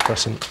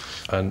antidepressant.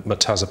 And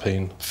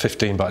mirtazapine,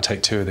 15, but I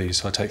take 2 of these,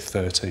 so I take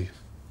 30.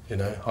 You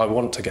know, I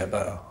want to get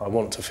better. I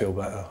want to feel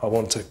better. I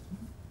want to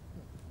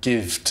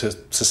give to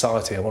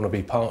society. I want to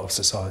be part of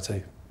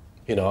society.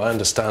 You know, I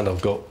understand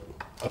I've got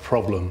a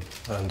problem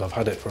and I've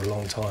had it for a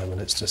long time, and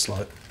it's just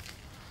like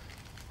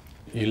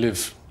you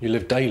live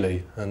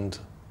daily, and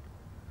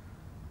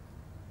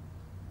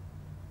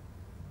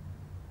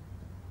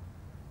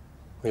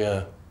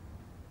yeah,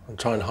 and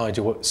try and hide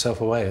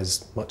yourself away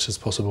as much as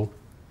possible.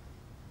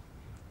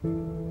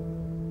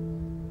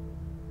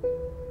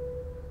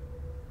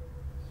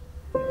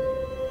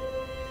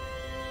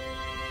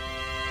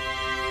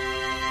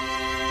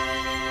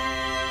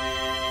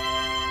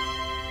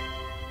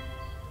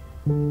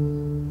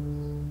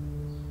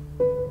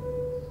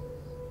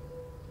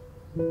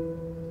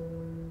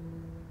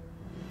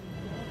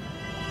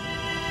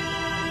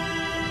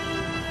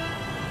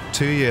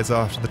 Two years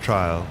after the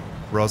trial,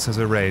 Ros has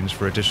arranged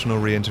for additional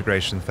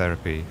reintegration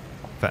therapy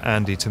for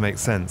Andy to make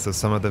sense of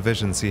some of the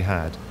visions he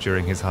had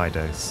during his high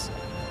dose.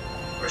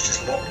 I was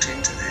just locked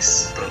into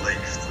this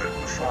belief that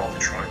my father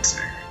tried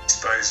to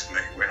dispose of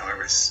me when I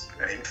was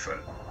an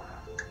infant.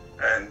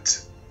 And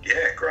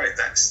yeah, great,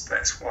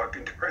 that's why I've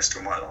been depressed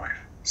all my life.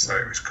 So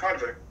it was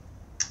kind of a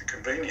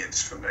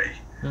convenience for me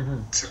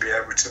to be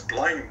able to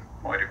blame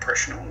my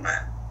depression on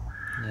that.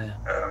 Yeah.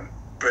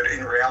 But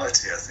in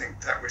reality, I think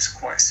that was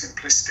quite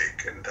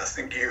simplistic, and I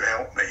think you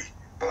helped me,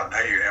 well, I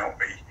know you helped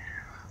me,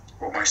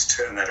 almost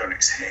turn that on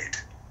its head.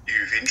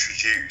 You've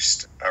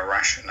introduced a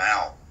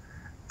rationale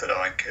that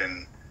I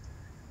can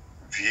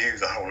view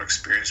the whole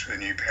experience with a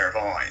new pair of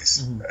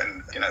eyes.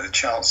 And, you know, the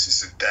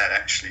chances of Dad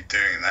actually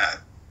doing that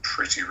are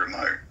pretty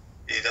remote.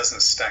 It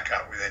doesn't stack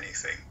up with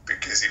anything,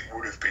 because it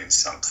would have been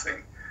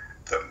something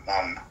that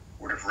Mum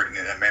would have written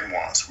in her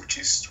memoirs, which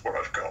is what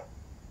I've got.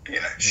 You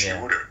know, she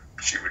would have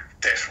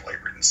definitely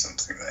written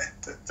something there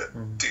that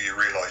do you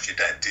realise your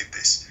dad did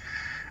this?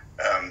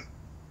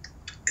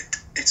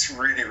 It's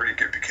really, really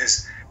good,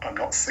 because I'm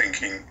not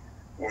thinking,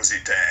 was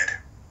it Dad?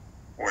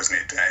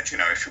 Wasn't it Dad? You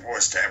know, if it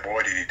was Dad,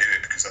 why did he do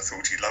it? Because I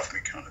thought he loved me,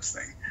 kind of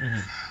thing.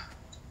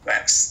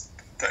 That's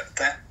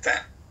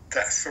that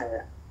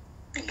thought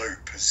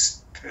loop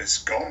has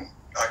gone.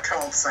 I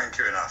can't thank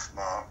you enough,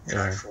 Mark, you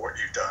know, for what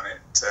you've done.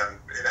 It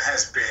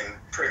has been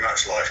pretty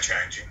much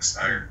life-changing,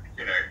 so,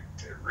 you know,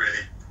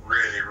 really,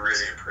 really,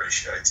 really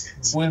appreciate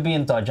it. We'll be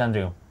in touch,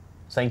 Andrew.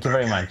 Thank you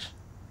very much.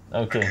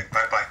 Okay.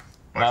 Bye-bye.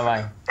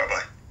 Bye-bye.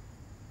 Bye-bye.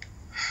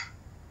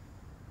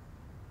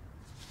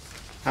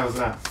 How was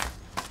that?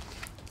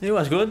 It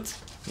was good.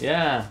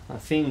 Yeah, I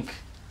think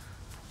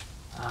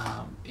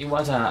it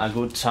was a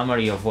good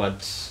summary of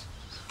what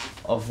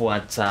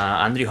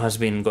Andrew has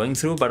been going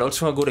through, but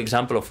also a good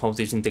example of how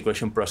this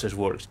integration process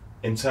works.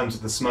 In terms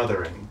of the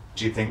smothering,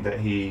 do you think that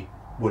he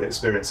would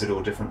experience it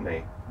all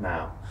differently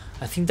now?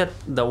 I think that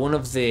one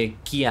of the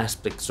key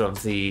aspects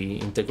of the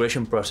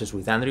integration process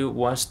with Andrew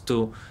was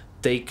to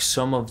take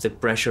some of the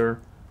pressure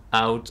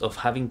out of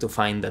having to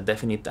find a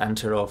definite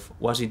answer of,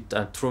 was it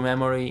a true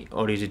memory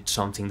or is it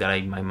something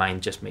that my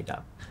mind just made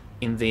up?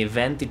 In the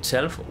event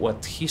itself,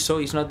 what he saw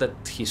is not that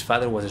his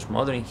father was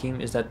smothering him,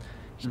 is that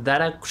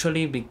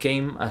actually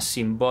became a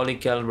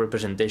symbolical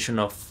representation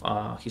of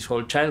his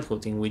whole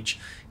childhood, in which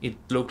it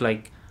looked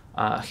like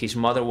his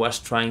mother was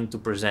trying to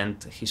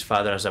present his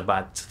father as a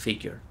bad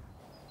figure.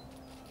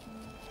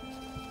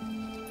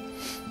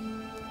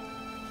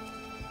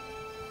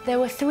 There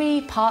were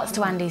 3 parts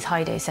to Andy's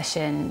high-dose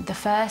session. The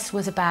first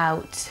was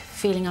about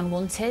feeling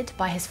unwanted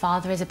by his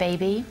father as a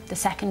baby. The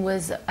second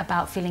was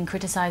about feeling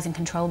criticised and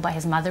controlled by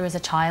his mother as a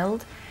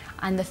child.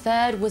 And the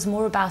third was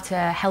more about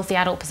a healthy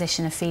adult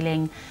position of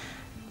feeling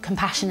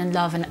compassion and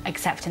love and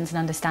acceptance and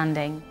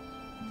understanding.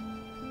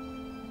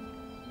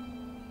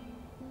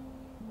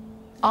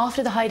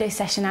 After the high-dose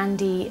session,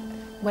 Andy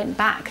went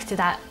back to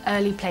that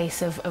early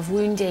place of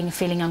wounding,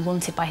 feeling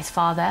unwanted by his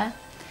father.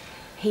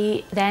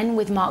 He then,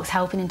 with Mark's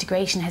help and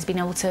integration, has been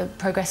able to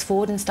progress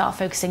forward and start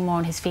focusing more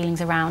on his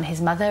feelings around his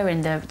mother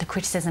and the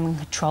criticism and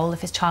control of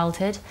his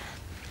childhood.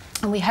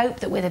 And we hope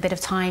that with a bit of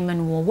time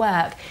and more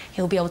work,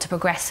 he'll be able to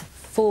progress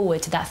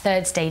forward to that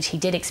third stage he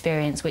did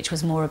experience, which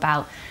was more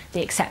about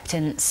the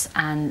acceptance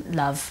and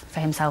love for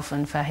himself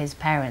and for his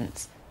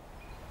parents.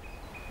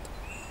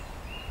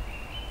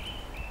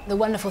 The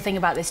wonderful thing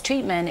about this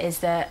treatment is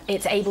that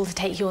it's able to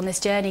take you on this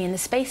journey in the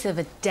space of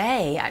a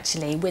day,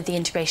 actually, with the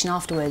integration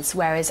afterwards,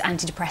 whereas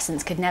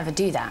antidepressants could never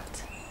do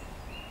that.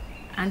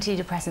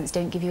 Antidepressants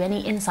don't give you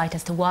any insight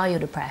as to why you're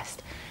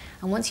depressed.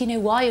 And once you know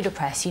why you're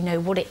depressed, you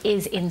know what it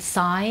is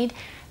inside,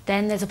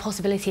 then there's a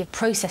possibility of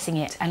processing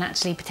it and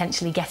actually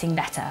potentially getting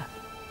better.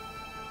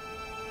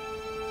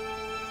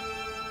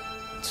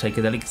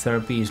 Psychedelic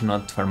therapy is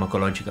not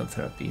pharmacological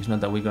therapy. It's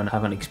not that we're going to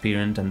have an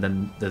experience and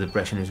then the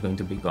depression is going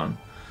to be gone.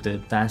 The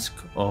task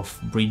of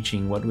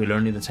bridging what we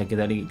learn in the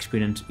psychedelic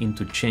experience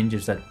into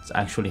changes that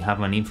actually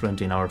have an influence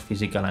in our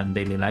physical and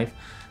daily life,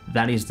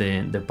 that is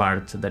the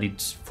part that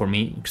it's, for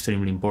me,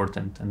 extremely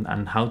important.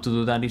 And how to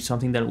do that is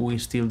something that we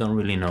still don't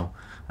really know.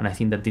 And I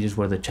think that this is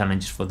where the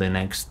challenges for the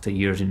next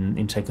years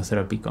in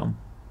psychotherapy come.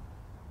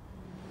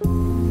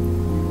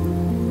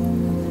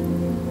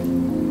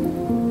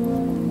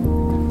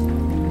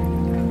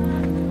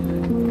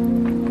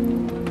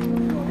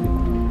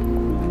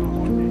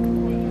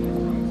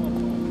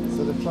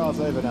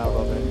 Over now,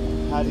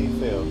 Robin. How do you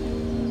feel?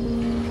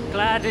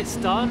 Glad it's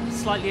done,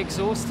 slightly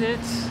exhausted,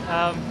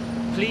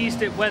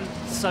 pleased it went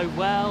so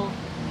well.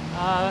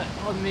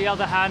 On the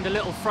other hand, a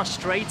little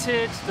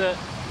frustrated that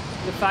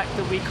the fact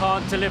that we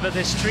can't deliver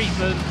this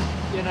treatment,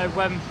 you know,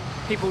 when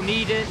people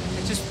need it.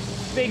 It's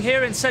just being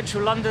here in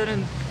central London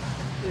and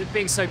it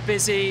being so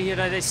busy, you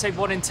know, they say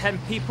 1 in 10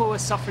 people are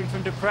suffering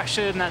from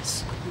depression.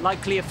 That's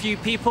likely a few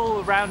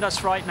people around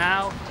us right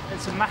now.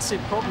 It's a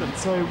massive problem.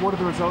 So what do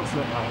the results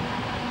look like?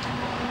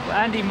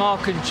 Andy,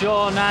 Mark and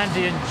John,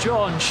 Andy and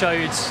John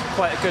showed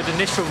quite a good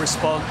initial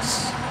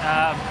response,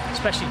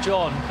 especially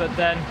John, but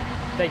then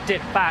they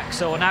dipped back,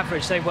 so on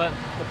average they weren't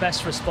the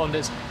best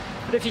responders.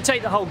 But if you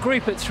take the whole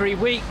group at 3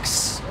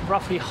 weeks,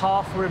 roughly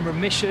half were in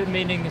remission,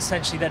 meaning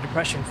essentially they're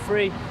depression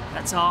free.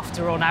 That's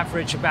after, on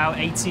average, about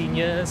 18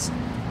 years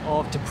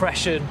of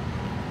depression.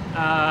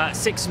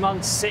 6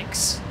 months,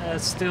 6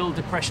 still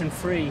depression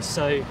free,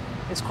 so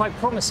it's quite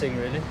promising,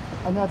 really.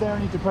 And are there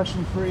any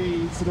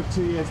depression-free sort of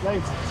 2 years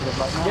later, sort of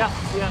like now?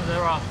 Yeah,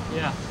 there are,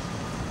 yeah.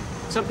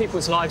 Some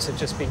people's lives have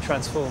just been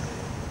transformed.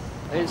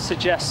 It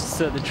suggests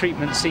that the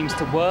treatment seems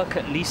to work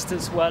at least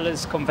as well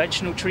as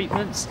conventional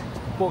treatments.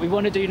 What we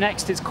want to do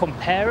next is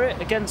compare it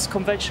against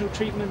conventional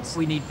treatments.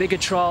 We need bigger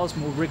trials,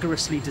 more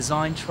rigorously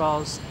designed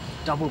trials,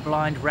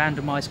 double-blind,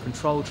 randomized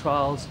control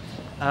trials.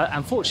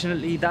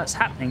 Unfortunately, that's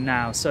happening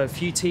now. So a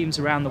few teams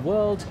around the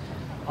world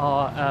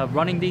are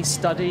running these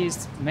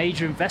studies,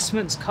 major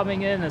investments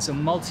coming in. There's a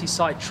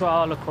multi-site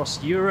trial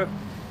across Europe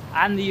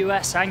and the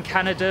US and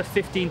Canada,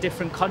 15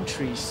 different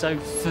countries. So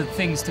for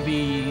things to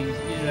be,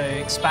 you know,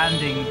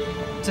 expanding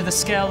to the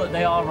scale that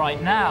they are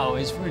right now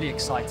is really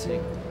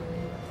exciting.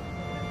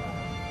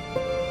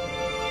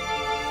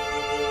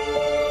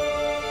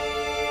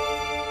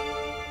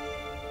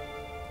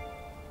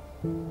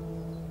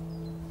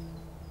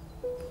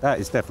 That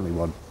is definitely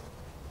one.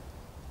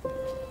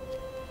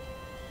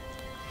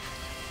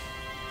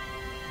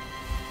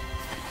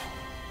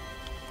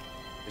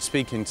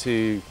 Speaking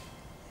to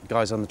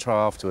guys on the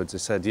trial afterwards, they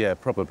said, yeah,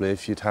 probably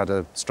if you'd had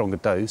a stronger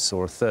dose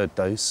or a third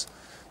dose,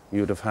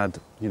 you would have had,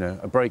 you know,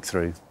 a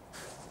breakthrough.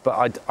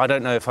 But I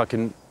don't know if I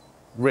can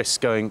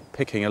risk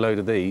picking a load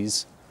of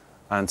these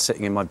and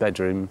sitting in my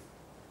bedroom,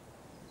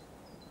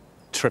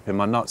 tripping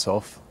my nuts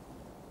off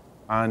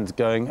and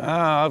going,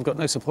 I've got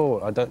no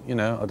support. I don't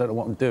know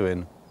what I'm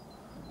doing.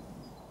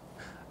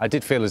 I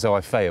did feel as though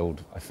I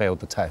failed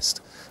the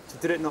test. So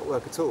did it not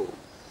work at all?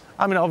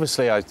 I mean,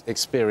 obviously I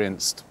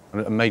experienced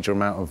a major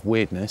amount of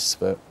weirdness,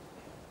 but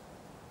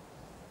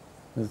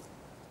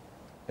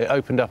it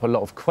opened up a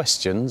lot of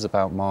questions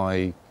about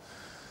my,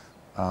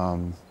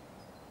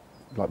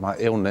 like my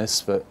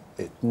illness, but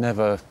it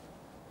never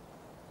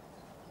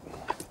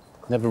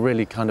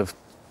really kind of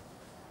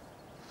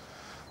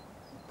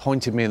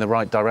pointed me in the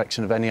right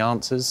direction of any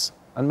answers.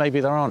 And maybe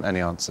there aren't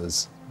any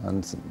answers,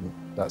 and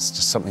that's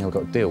just something I've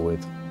got to deal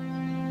with.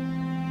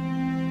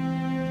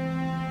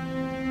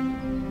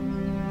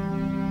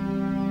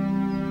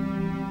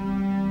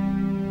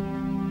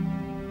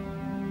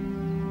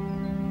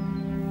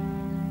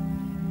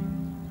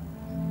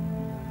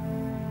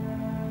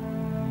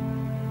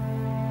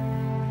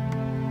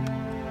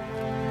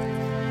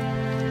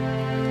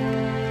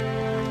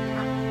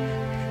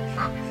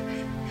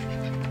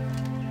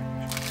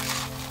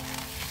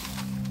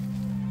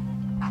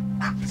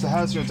 So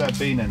how's your dad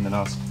been in the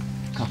last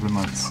couple of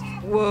months?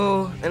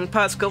 Well, in the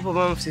past couple of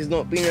months he's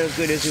not been as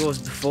good as he was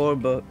before,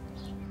 but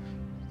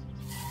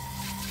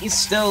he's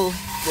still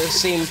the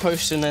same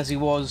person as he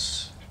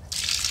was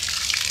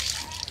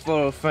 4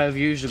 or 5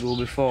 years ago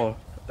before.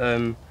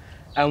 And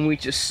we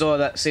just saw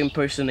that same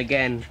person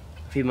again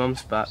a few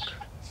months back.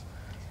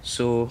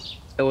 So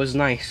it was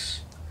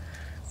nice,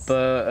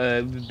 but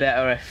it'd be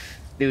better if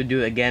they would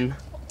do it again.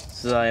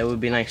 So it would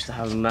be nice to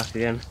have him back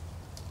again.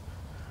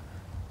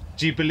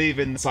 Do you believe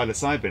in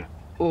psilocybin?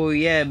 Oh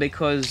yeah,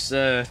 because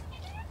I've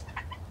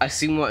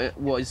seen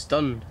what it's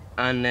done,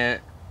 and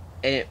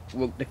it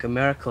worked like a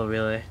miracle,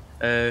 really.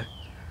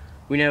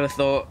 We never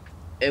thought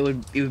it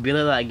would be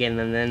like that again,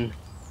 and then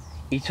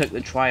he took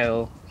the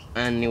trial,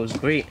 and it was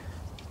great.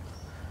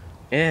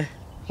 Yeah,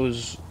 it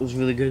was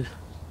really good.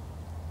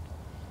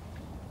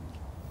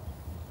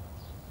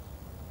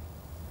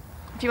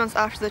 A few months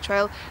after the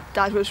trial,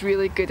 Dad was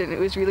really good, and it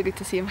was really good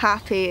to see him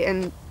happy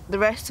and the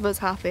rest of us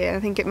happy, and I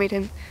think it made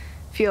him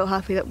feel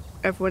happy that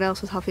everyone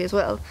else was happy as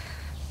well.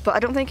 But I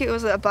don't think it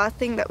was a bad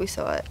thing that we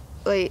saw it.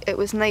 Like, it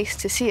was nice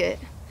to see it,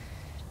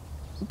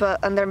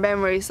 and they're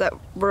memories that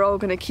we're all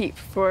going to keep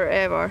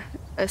forever.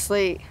 It's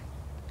like,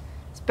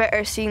 it's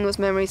better seeing those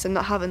memories than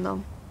not having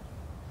them.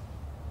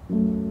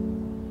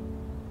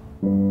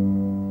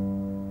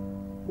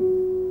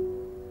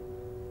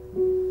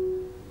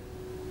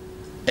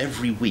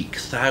 Every week,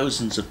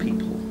 thousands of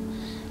people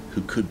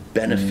who could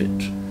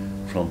benefit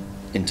from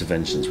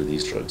interventions with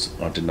these drugs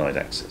are denied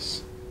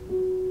access.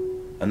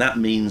 And that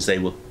means they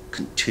will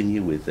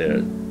continue with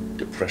their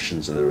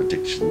depressions and their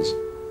addictions.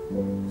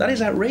 That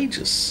is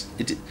outrageous.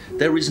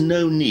 There is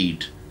no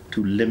need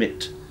to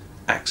limit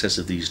access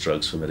of these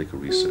drugs for medical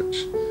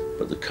research,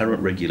 but the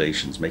current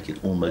regulations make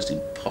it almost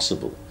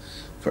impossible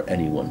for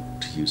anyone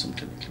to use them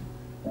clinically.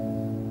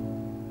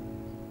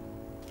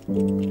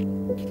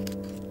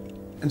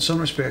 In some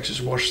respects,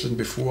 it's worse than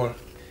before.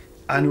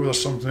 I know there's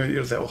something out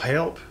there that will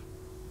help.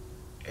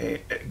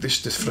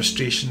 This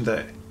frustration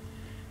that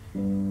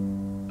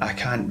I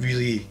can't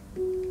really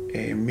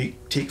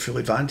take full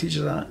advantage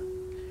of that.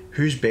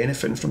 Who's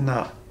benefiting from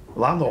that?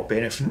 Well, I'm not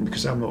benefiting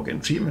because I'm not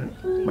getting treatment.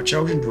 My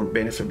children don't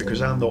benefit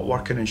because I'm not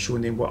working and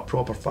showing them what a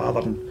proper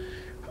father and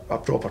a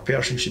proper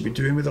person should be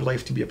doing with their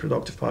life to be a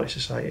productive part of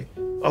society.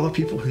 Other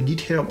people who need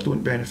help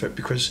don't benefit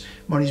because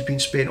money's being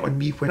spent on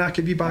me when I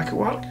could be back at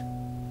work.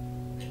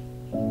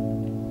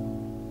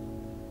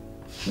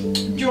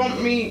 Do you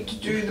want me to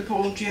do the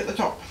poetry at the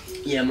top?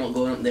 Yeah, I'm not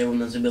going up there when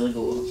there's a billy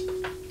goat up.